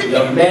a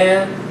young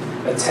man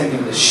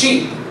attending the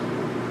sheep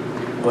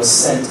was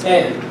sent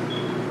in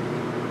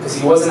because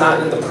he was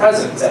not in the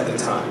presence at the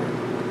time.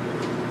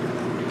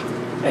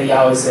 And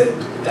Yahweh said,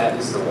 that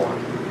is the one.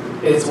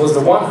 It was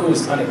the one who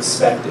was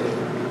unexpected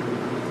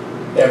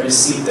that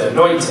received the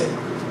anointing.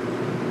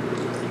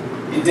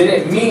 It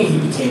didn't mean he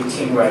became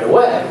king right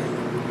away.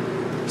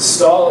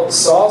 Saul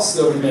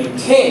still remained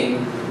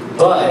king,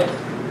 but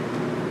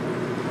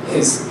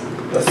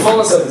the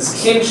fullness of his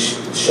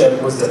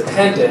kingship was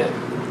dependent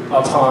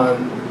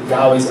upon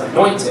Yahweh's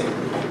anointing.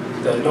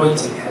 The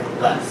anointing had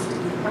left.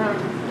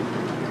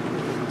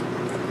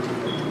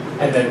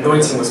 And the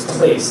anointing was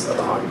placed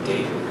upon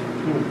David.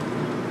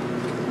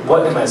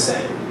 What am I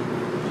saying?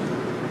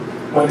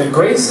 When the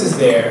grace is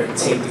there,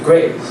 take the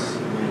grace.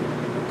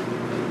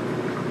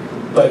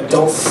 But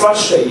don't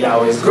frustrate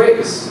Yahweh's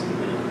grace.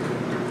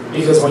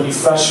 Because when you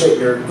frustrate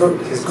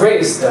his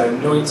grace, the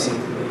anointing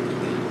may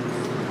leave.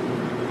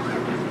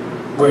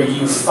 Where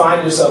you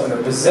find yourself in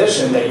a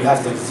position that you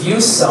have to view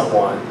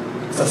someone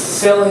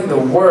fulfilling the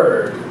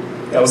word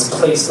that was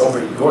placed over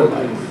your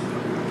life.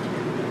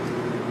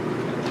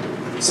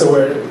 So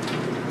where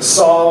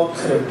Saul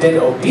could have been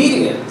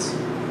obedient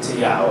to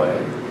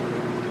Yahweh,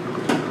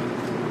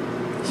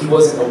 he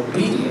wasn't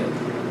obedient.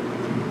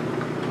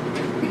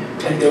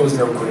 And there was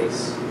no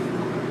grace.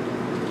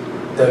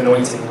 The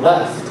anointing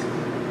left.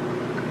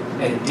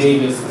 And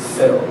David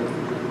fulfilled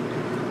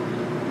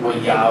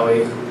what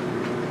Yahweh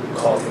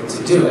called him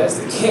to do as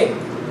the king.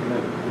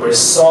 Where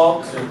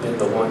Saul could have been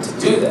the one to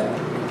do that.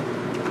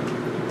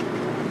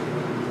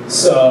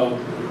 So,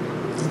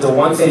 the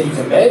one thing you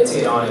can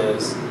meditate on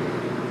is,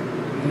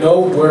 no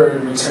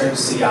word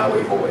returns to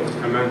Yahweh void.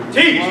 Amen.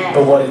 Teach.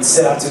 But what it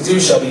set out to do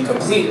shall be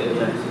completed,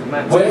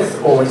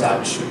 with or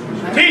without you.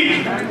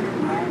 Teach.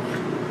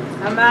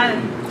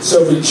 Amen.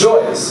 So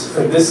rejoice,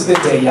 for this is the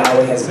day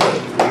Yahweh has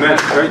made. Amen.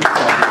 Great.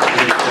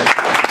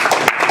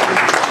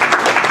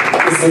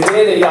 It's the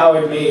day that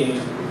Yahweh made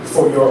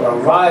for your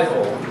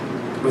arrival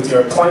with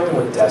your appointment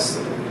with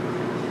destiny.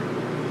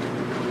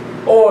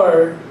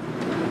 Or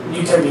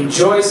you can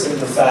rejoice in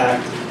the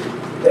fact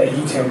that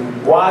you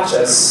can watch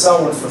as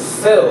someone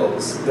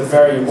fulfills the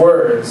very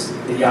words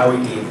that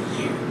Yahweh gave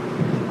you.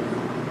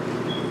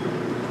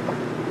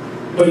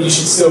 But you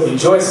should still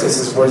rejoice because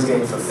his word's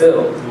getting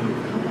fulfilled.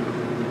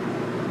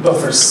 But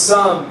for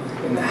some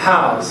in the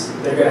house,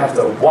 they're going to have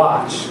to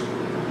watch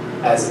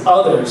as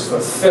others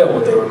fulfill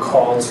what they were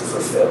called to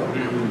fulfill.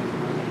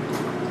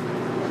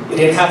 It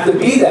didn't have to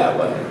be that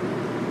way.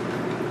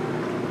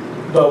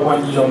 But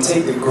when you don't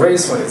take the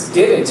grace when it's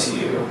given to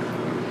you,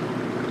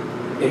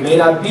 it may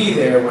not be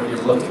there when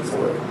you're looking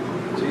for it.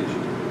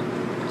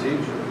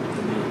 Teach.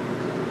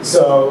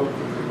 So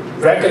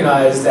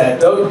recognize that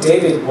though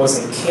David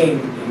wasn't king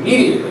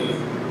immediately,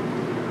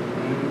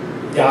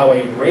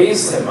 Yahweh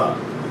raised him up.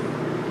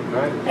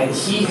 Right. And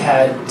he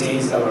had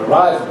days of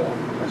arrival,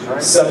 That's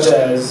right. such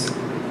as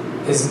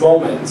his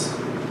moment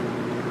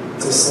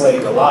to slay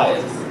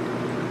Goliath.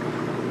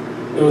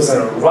 It was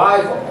an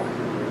arrival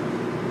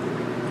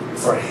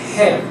for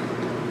him.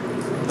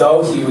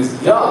 Though he was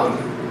young,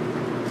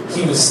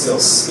 he was still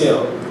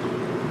skilled.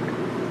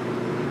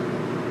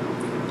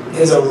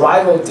 His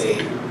arrival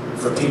date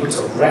for people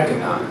to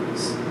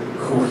recognize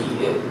who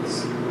he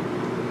is.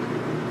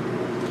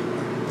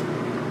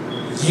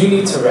 You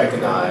need to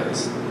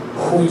recognize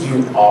who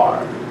you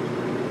are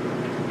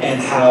and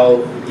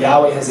how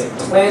Yahweh has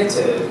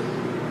implanted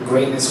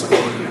greatness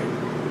within you.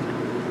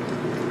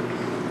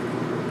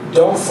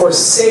 Don't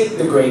forsake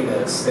the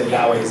greatness that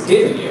Yahweh has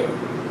given you.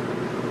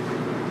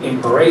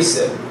 Embrace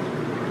it.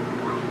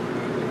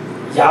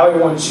 Yahweh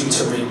wants you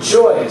to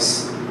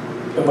rejoice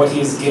in what he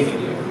has given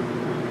you.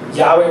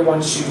 Yahweh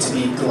wants you to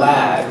be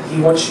glad.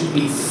 He wants you to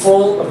be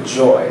full of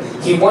joy.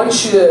 He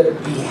wants you to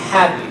be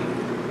happy.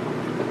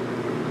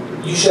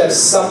 You should have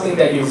something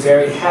that you're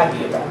very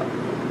happy about.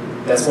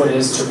 That's what it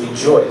is to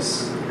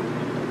rejoice.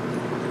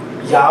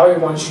 Yahweh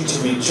wants you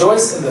to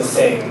rejoice in the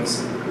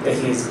things that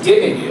he has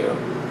given you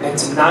and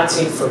to not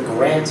take for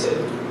granted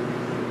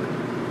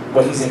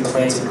what he's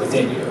implanted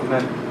within you.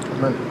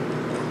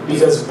 Amen.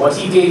 Because what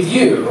he gave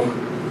you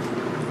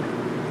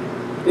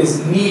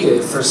is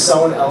needed for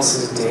someone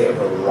else's day of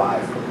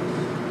arrival.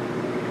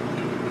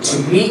 To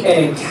meet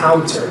and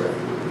encounter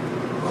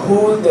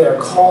who they're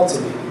called to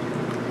be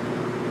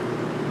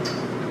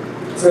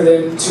for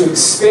them to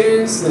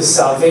experience the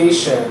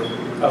salvation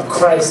of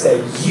Christ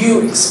that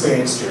you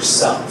experienced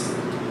yourself.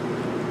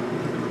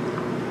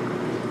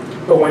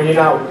 But when you're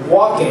not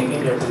walking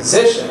in your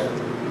position,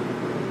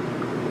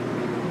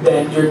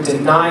 then you're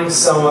denying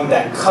someone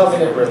that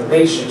covenant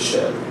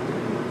relationship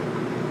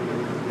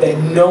that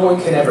no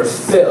one can ever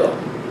fill,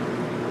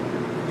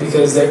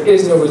 because there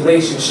is no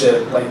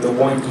relationship like the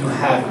one you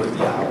have with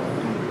Yahweh.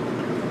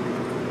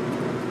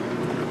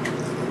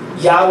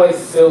 Yahweh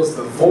fills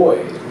the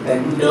void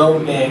that no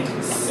man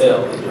can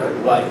fill in your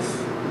life.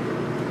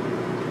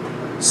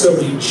 So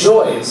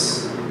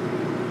rejoice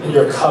in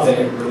your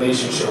covenant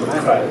relationship with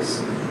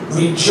Christ.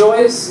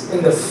 Rejoice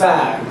in the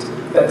fact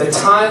that the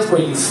times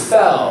where you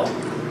fell,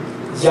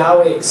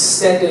 Yahweh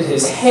extended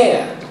his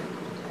hand,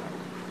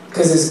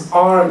 because his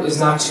arm is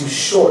not too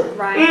short,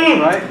 Right.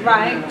 Right.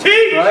 Right.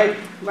 Right.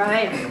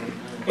 Right.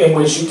 in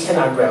which you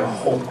cannot grab a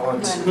hold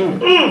onto.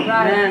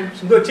 Right.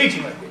 Some good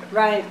teaching right there.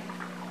 Right.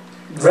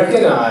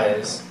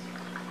 Recognize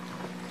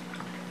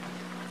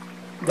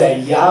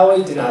that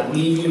Yahweh did not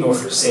leave you nor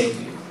forsake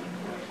you.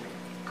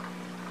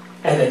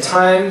 And the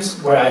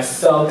times where I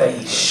felt that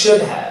he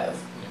should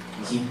have,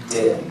 he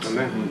didn't.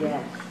 Amen.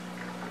 Yes.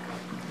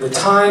 The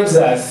times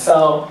that I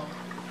felt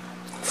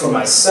for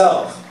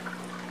myself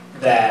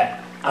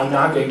that I'm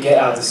not going to get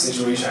out of the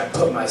situation I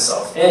put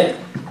myself in,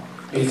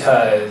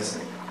 because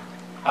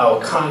I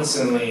will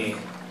constantly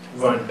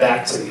run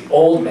back to the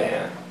old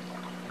man,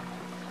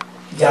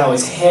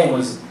 Yahweh's hand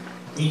was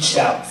reached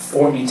out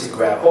for me to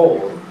grab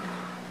hold.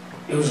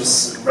 It was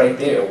just right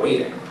there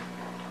waiting.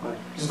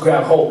 Just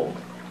grab hold.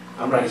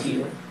 I'm right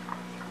here.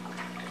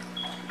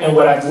 And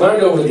what I've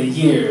learned over the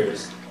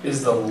years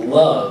is the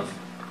love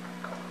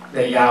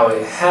that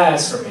Yahweh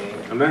has for me,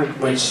 Amen.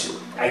 which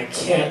I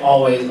can't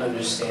always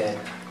understand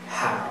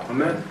how,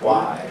 Amen.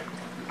 why.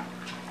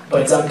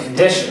 But it's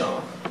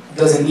unconditional. It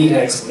doesn't need an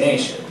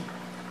explanation.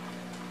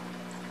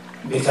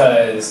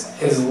 Because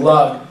his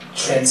love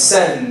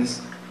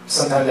transcends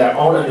sometimes our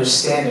own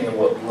understanding of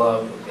what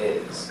love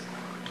is.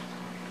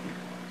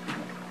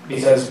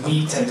 Because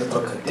we tend to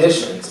put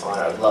conditions on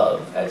our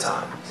love at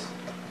times.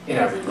 In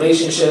our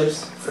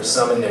relationships, for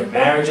some in their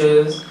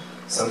marriages,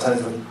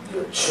 sometimes with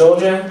your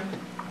children.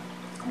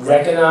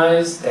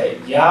 Recognize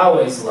that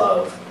Yahweh's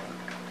love,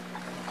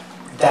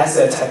 that's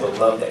that type of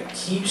love that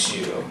keeps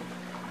you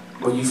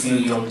where you feel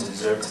you don't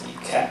deserve to be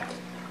kept.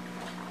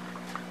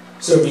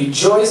 So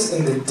rejoice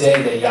in the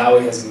day that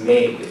Yahweh has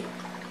made,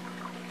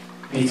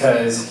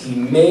 because he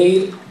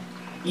made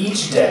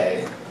each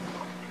day,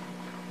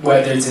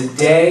 whether it's a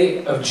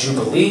day of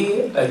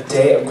jubilee, a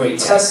day of great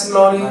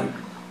testimony,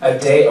 a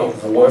day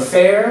of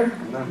warfare,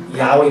 Amen.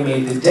 Yahweh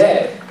made the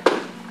day.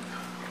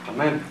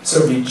 Amen.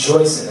 So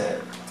rejoice in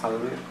it,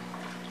 Hallelujah.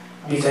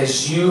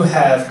 because you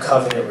have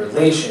covenant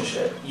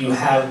relationship. You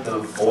have the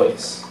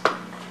voice.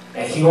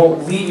 And he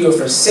won't leave you or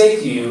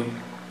forsake you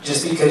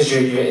just because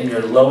you're in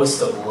your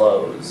lowest of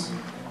lows.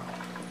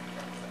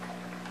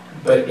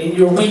 But in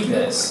your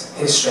weakness,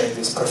 his strength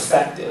is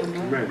perfected.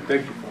 Amen.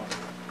 Thank you, Father.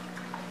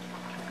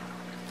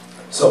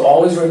 So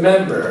always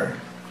remember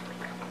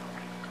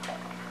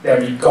that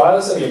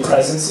regardless of your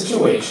present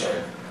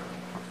situation,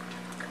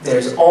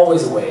 there's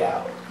always a way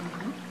out.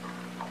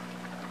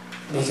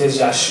 Because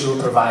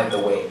Yahshua provided the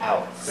way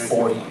out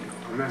for you.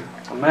 Amen.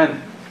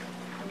 Amen.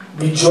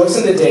 Rejoice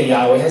in the day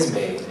Yahweh has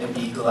made and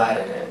be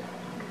glad in it.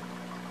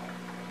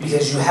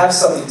 Because you have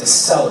something to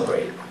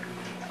celebrate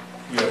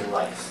your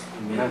life.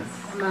 Amen.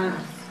 Amen.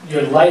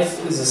 Your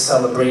life is a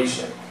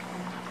celebration.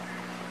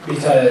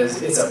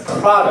 Because it's a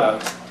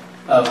product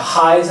of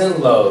highs and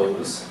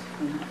lows,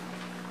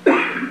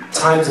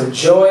 times of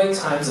joy,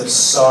 times of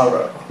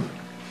sorrow.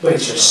 But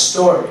it's your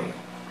story.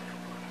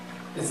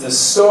 It's the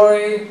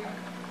story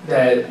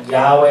that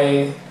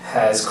Yahweh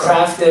has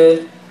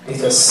crafted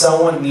because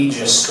someone needs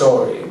your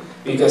story.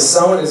 Because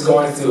someone is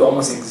going through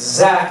almost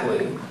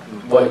exactly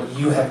what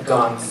you have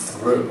gone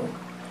through.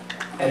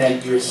 And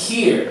that you're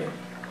here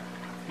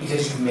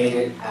because you made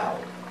it out.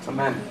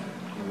 Amen.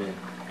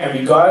 And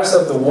regardless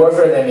of the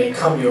warfare that may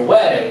come your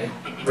way,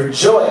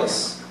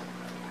 rejoice.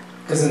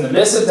 Because in the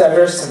midst of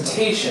diverse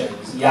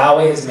temptations,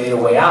 Yahweh has made a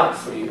way out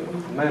for you.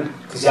 Amen.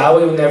 Because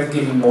Yahweh will never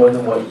give you more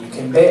than what you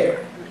can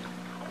bear.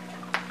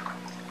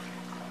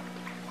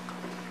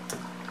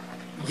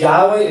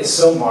 Yahweh is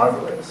so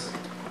marvelous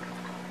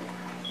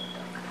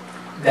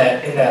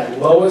that in that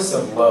lowest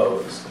of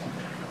lows,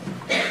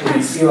 where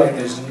you feel like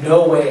there's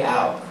no way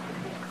out,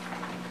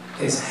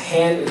 his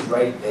hand is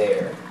right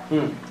there.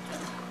 You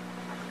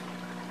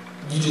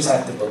just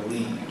have to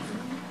believe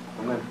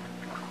Amen.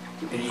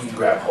 that you can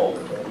grab hold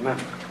of it. Amen.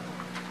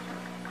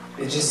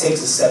 It just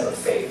takes a step of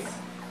faith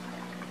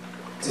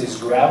to just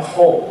grab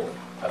hold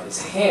of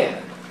his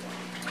hand,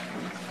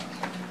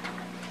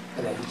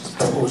 and then he just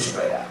pulls you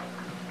right out.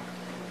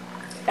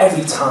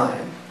 Every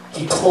time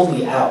he pulled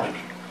me out,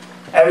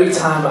 every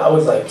time I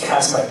would like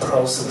cast my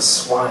pearls to the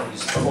swine, he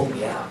just pulled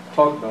me out.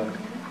 Talk about it.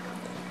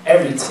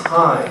 Every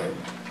time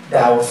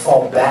that I would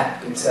fall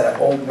back into that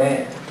old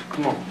man,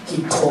 Come on.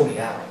 he pulled me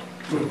out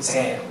with his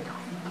hand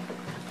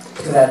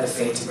because I had the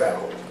faith to grab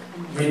hold.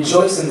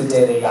 Rejoice in the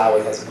day that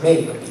Yahweh has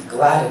made and be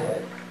glad in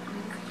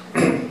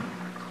it.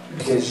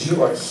 Because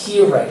you are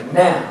here right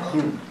now.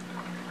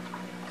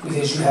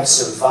 Because you have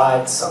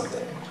survived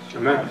something.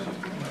 Amen.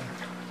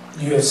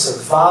 You have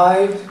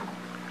survived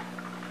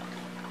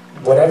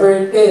whatever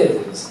it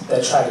is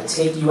that tried to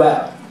take you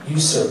out. You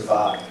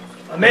survived.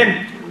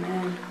 Amen.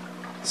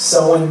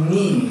 Someone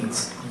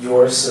needs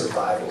your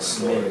survival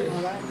story.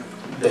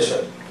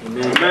 Bishop.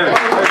 Amen.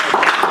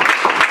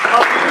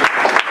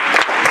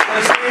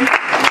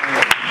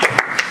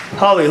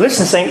 Hallelujah.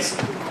 Listen, saints.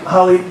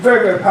 Hallelujah.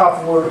 Very, very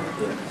powerful word.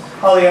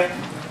 Hallelujah.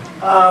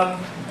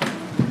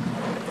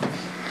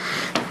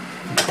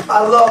 I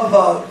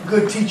love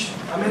good teaching.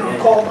 I mean, I'll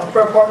call my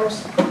prayer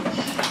partners.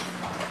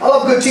 I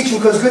love good teaching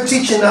because good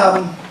teaching,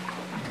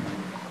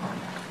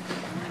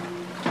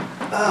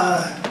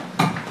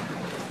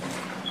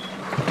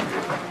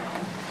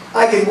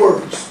 I get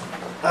words.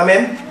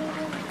 Amen.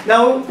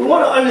 Now, we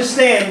want to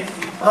understand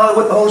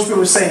what the Holy Spirit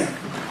was saying.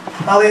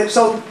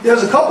 So,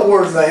 there's a couple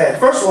words that I had.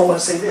 First of all, I want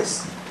to say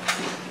this.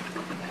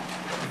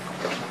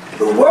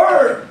 The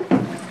word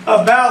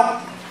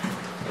about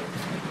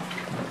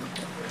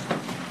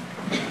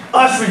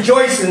us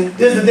rejoicing,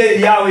 this is the day that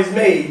Yahweh's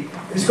made,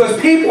 is because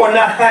people are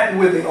not happy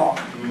where they are.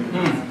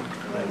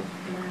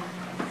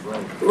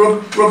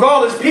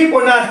 Regardless, people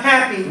are not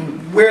happy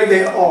where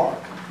they are.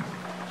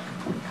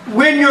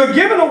 When you're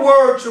given a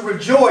word to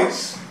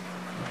rejoice,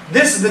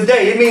 this is the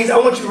day. It means I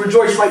want you to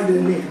rejoice right then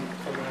and there.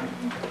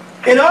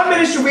 In our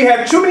ministry, we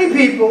have too many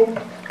people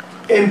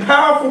in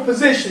powerful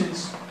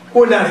positions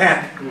who are not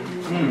happy.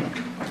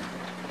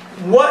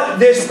 What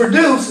this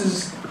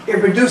produces, it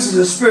produces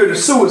a spirit of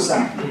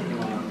suicide.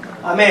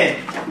 Amen.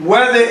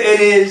 Whether it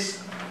is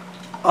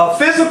a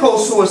physical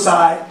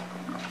suicide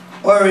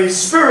or a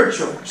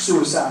spiritual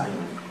suicide.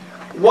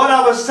 What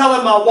I was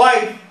telling my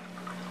wife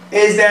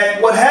is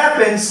that what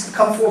happens,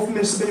 come forth,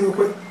 Minister Benny, real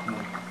quick.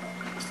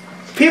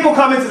 People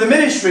come into the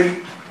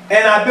ministry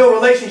and I build a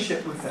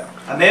relationship with them.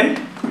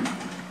 Amen.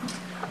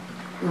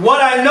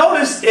 What I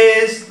noticed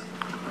is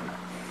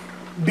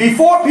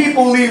before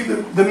people leave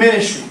the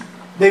ministry,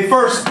 they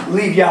first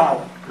leave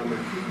Yahweh.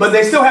 But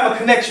they still have a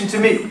connection to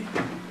me.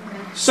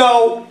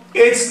 So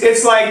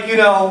it's like,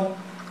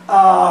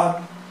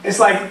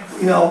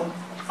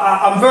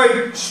 I'm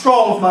very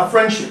strong with my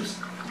friendships.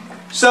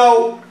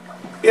 So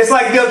it's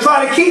like they'll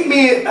try to keep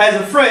me as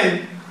a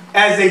friend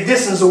as they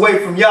distance away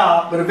from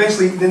Yah, but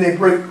eventually then they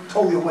break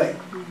totally away.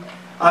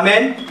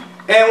 Amen.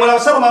 And what I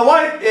was telling my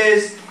wife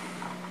is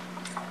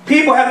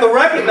people have to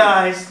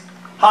recognize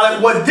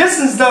how what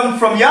distances them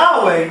from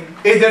Yahweh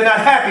is they're not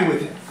happy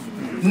with Him.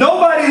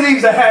 Nobody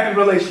leaves a happy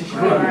relationship.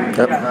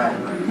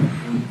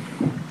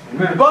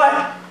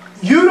 But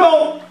you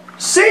don't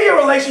see your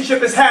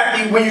relationship as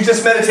happy when you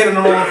just meditate on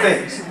the wrong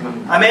things.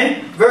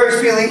 Amen. Very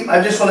speedily,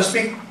 I just want to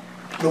speak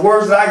the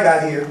words that I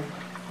got here.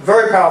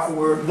 Very powerful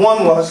word.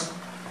 One was,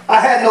 I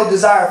had no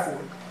desire for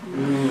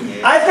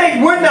it. I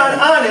think we're not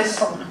honest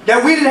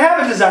that we didn't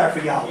have a desire for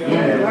Yahweh.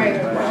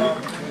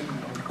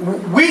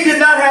 We did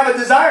not have a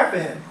desire for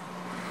Him.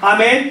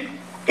 Amen.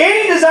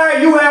 Any desire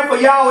you have for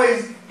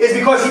Yahweh is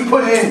because He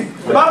put it in you.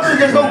 The Bible says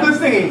there's no good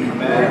thing in you.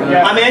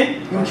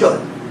 Amen. You can kill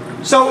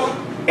it. So,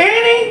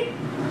 any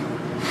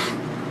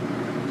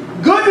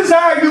good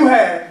desire you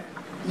have,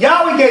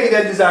 Yahweh gave you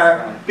that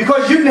desire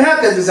because you didn't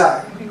have that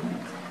desire.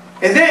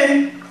 And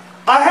then,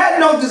 I had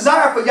no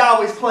desire for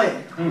Yahweh's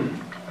plan.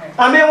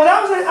 I mean, when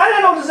I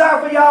had no desire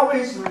for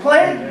Yahweh's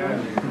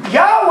plan.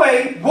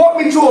 Yahweh brought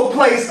me to a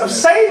place of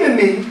saving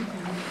me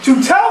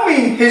to tell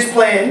me His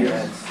plan,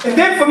 and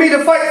then for me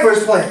to fight for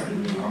His plan.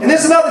 And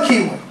this is another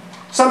key one.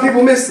 Some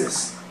people miss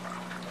this.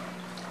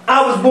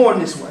 I was born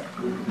this way.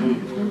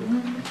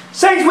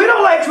 Saints, we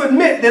don't like to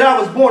admit that I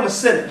was born a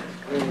sinner.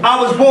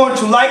 I was born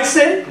to like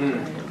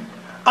sin.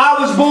 I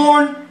was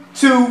born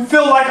to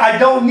feel like I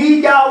don't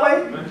need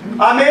Yahweh.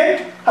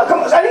 Amen. Come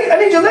on, I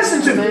need you to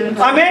listen to me.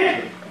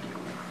 Amen.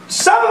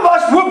 Some of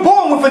us, we're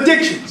born with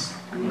addictions.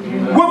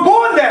 We're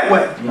born that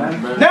way.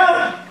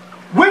 Now,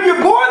 when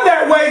you're born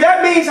that way,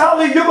 that means,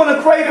 hallelujah, you're going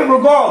to crave it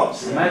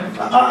regardless.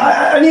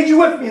 I need you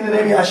with me in the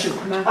name of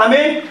Yeshua.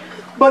 Amen.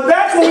 But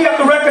that's when we have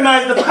to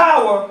recognize the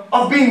power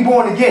of being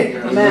born again.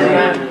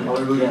 Amen.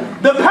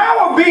 The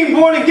power of being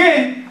born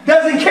again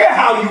doesn't care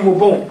how you were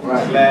born.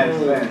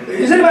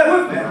 Is anybody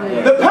with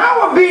me? The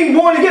power of being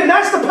born again,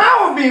 that's the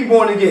power of being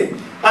born again.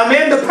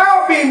 Amen. The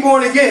power of being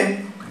born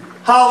again,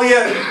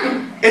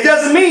 hallelujah, it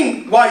doesn't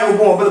mean why you were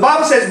born. But the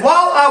Bible says,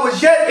 while I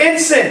was yet in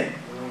sin,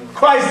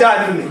 Christ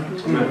died for me.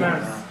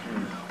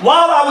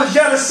 While I was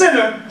yet a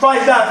sinner,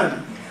 Christ died for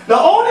me. The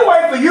only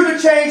way for you to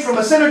change from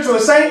a sinner to a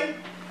saint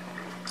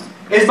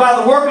is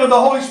by the working of the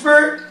Holy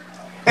Spirit.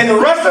 And the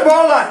rest of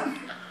our life,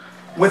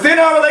 within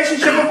our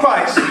relationship with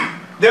Christ,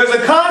 there's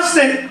a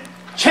constant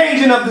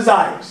changing of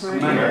desires.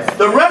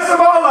 The rest of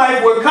our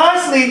life, we're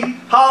constantly,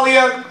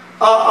 hallelujah,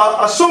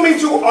 assuming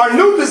to our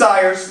new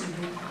desires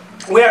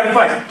we have in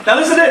Christ. Now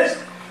listen to this.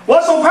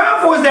 What's so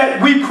powerful is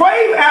that we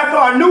crave after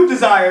our new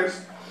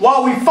desires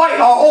while we fight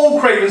our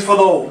old cravings for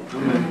the old.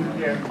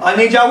 I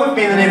need y'all with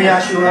me in the name of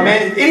Yeshua.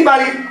 Amen.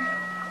 Anybody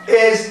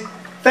is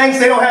thinks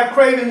they don't have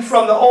cravings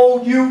from the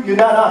old you, you're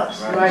not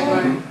honest. Right.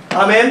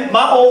 Amen.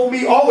 My old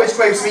me always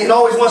craves me and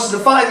always wants to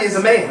define me as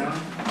a man.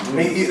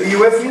 You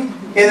with me?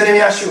 In the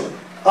name of Yeshua.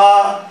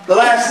 The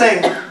last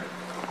thing.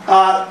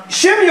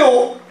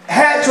 Shemuel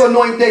had to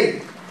anoint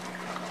David.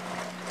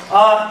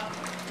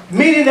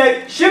 Meaning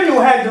that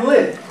Shemuel had to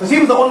live. Because he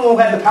was the only one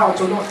who had the power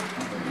to anoint.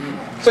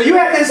 So you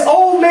had this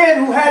old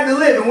man who had to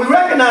live. And we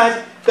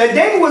recognize that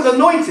David was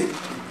anointed.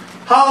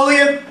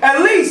 Hallelujah.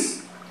 At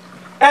least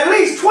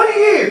 20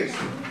 years.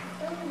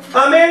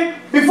 Amen.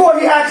 Before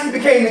he actually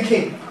became the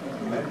king.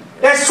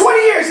 That's 20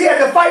 years he had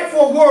to fight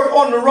for a word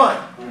on the run.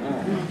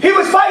 He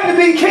was fighting to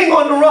be king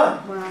on the run.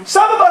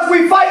 Some of us,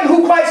 we fighting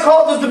who Christ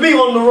called us to be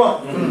on the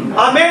run.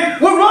 Amen.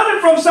 We're running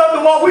from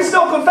something while we're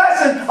still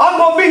confessing, I'm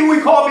going to be who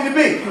he called me to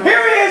be. Here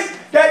it is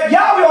that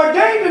Yahweh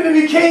ordained him to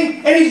be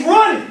king, and he's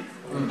running.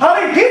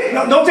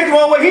 Don't take it the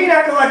wrong way. He ain't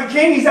acting like a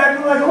king. He's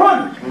acting like a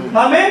runner.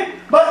 Amen.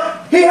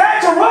 But he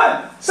had to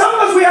run. Some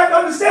of us, we have to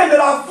understand that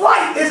our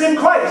flight is in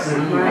Christ.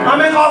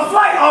 Amen.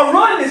 Our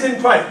run is in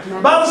Christ.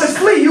 The Bible says,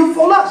 flee, you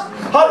for lust.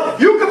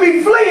 You can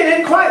be fleeing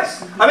in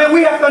Christ.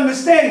 We have to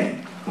understand it.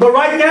 But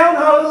right now,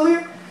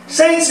 hallelujah,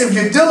 saints, if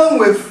you're dealing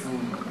with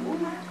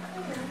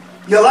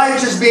your life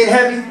just being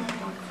heavy,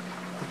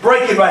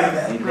 break it right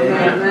now.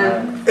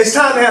 Amen. It's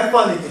time to have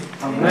fun again.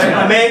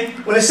 Amen.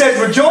 When it says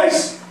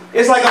rejoice,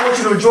 it's like I want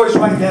you to rejoice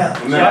right now.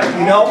 Amen.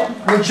 You know,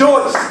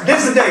 rejoice.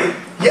 This is the day.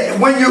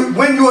 When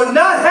you are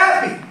not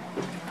happy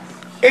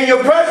in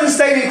your present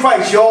state in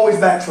Christ, you always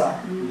backslide.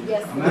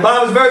 Yes. The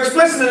Bible is very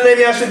explicit in the name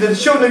of Yeshua that the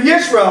children of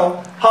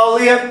Israel,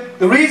 hallelujah,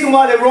 the reason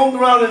why they roamed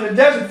around in the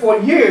desert for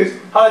years,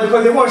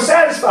 because they weren't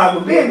satisfied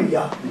with being with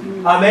Yah.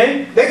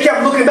 Amen. They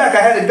kept looking back.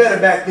 I had it better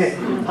back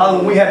then.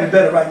 Hallelujah. We have it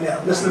better right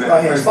now. Let's lift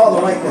our hands. Father,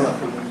 right now,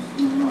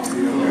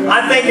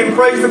 I thank and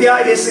praise for the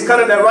idea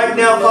that right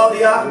now, Father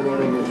Yah,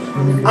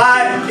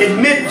 I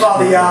admit,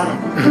 Father Yah,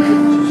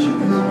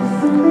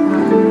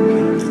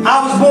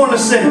 I was born a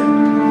sinner.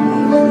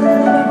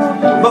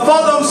 But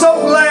Father, I'm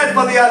so glad,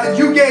 Father Yah, that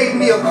you gave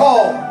me a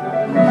call.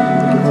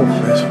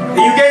 And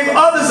you gave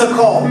others a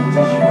call.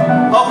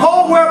 A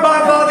call whereby,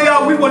 Father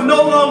Yah, we were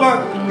no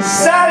longer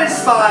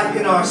satisfied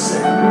in our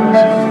sin.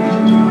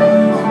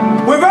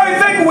 We're very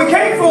thankful we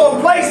came from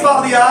a place,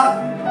 Father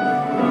Yah,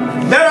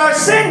 that our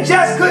sin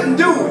just couldn't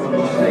do it.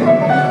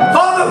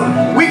 Father,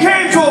 we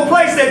came to a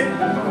place that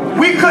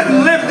we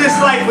couldn't live this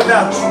life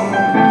without you.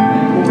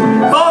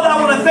 Father,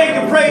 I want to thank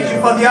and praise you,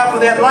 Father Yah, for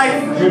that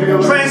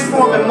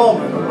life-transforming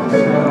moment.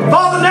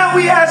 Father, now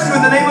we ask you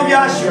in the name of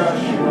Yahshua,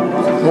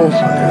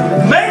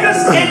 make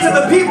us into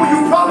the people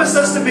you promised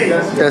us to be.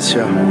 Yes,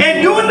 sir.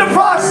 And during the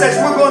process,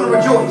 we're going to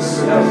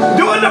rejoice.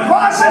 During the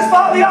process,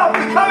 Father Yah,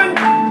 becoming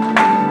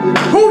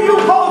who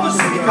you called us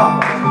to become.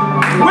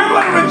 We're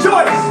going to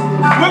rejoice.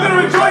 We're going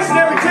to rejoice in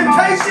every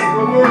temptation.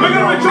 We're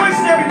going to rejoice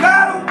in every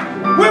battle.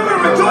 We're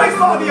going to rejoice,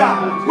 Father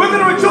Yah. We're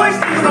going to rejoice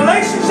in the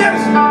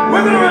relationships.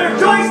 We're going to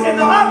rejoice in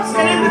the ups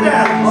and in the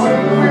downs.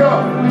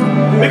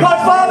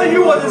 Because, Father,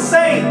 you are the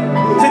same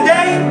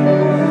today,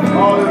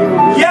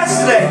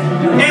 yesterday,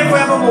 and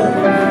forevermore.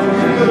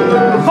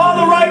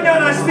 Father, right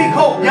now, I speak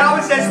hope.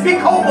 Yahweh says, speak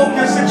hope over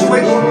your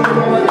situation.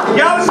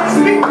 Yahweh says,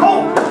 speak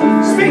hope.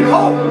 Speak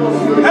hope.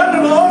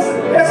 Heaven of the Lord,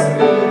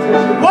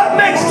 what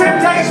makes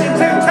temptation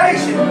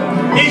temptation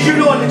is you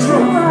knowing the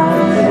truth.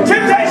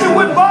 Temptation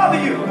wouldn't bother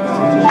you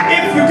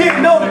if you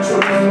didn't know the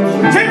truth.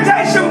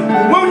 Temptation,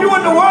 when you were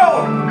in the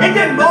world, it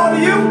didn't bother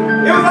you.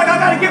 It was like, I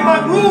got to get my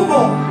groove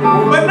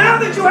on. But now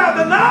that you have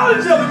the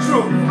knowledge of the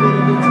truth,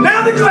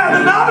 now that you have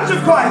the knowledge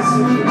of Christ,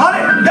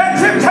 that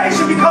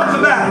temptation becomes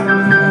a battle.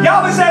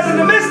 Yahweh says,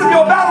 in the midst of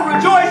your battle,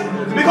 rejoice,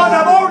 because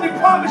I've already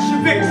promised you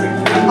victory.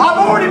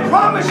 I've already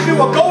promised you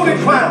a golden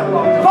crown.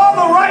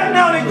 Father, right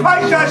now in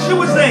Christ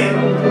Yeshua's name,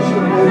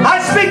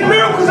 I speak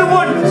miracles and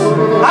wonders.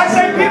 I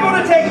say people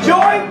to take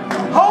joy,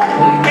 hope,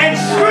 and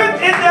strength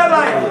in their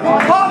life.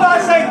 Father,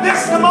 I say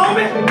this is the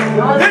moment,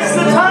 this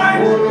is the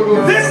time,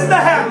 this is the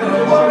happening.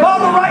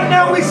 Father, right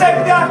now we say,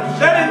 God,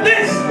 that in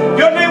this,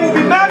 your name will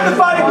be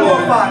magnified and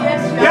glorified.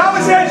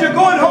 Yahweh says you're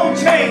going home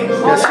changed.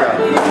 Yes, sir.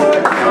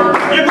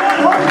 You're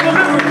going home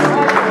delivered.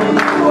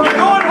 You're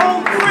going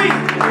home free.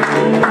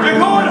 You're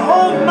going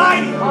home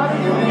mighty.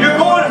 You're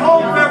going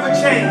home forever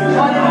changed.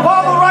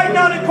 Father, right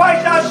now in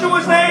Christ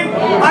Yeshua's name,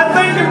 I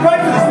thank and pray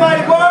for this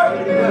mighty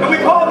word, and we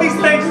call these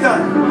things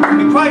done.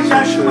 In Christ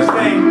Yeshua's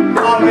name,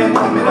 amen.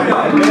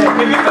 Amen.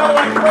 If you don't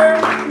like prayer,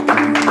 you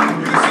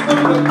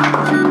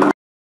can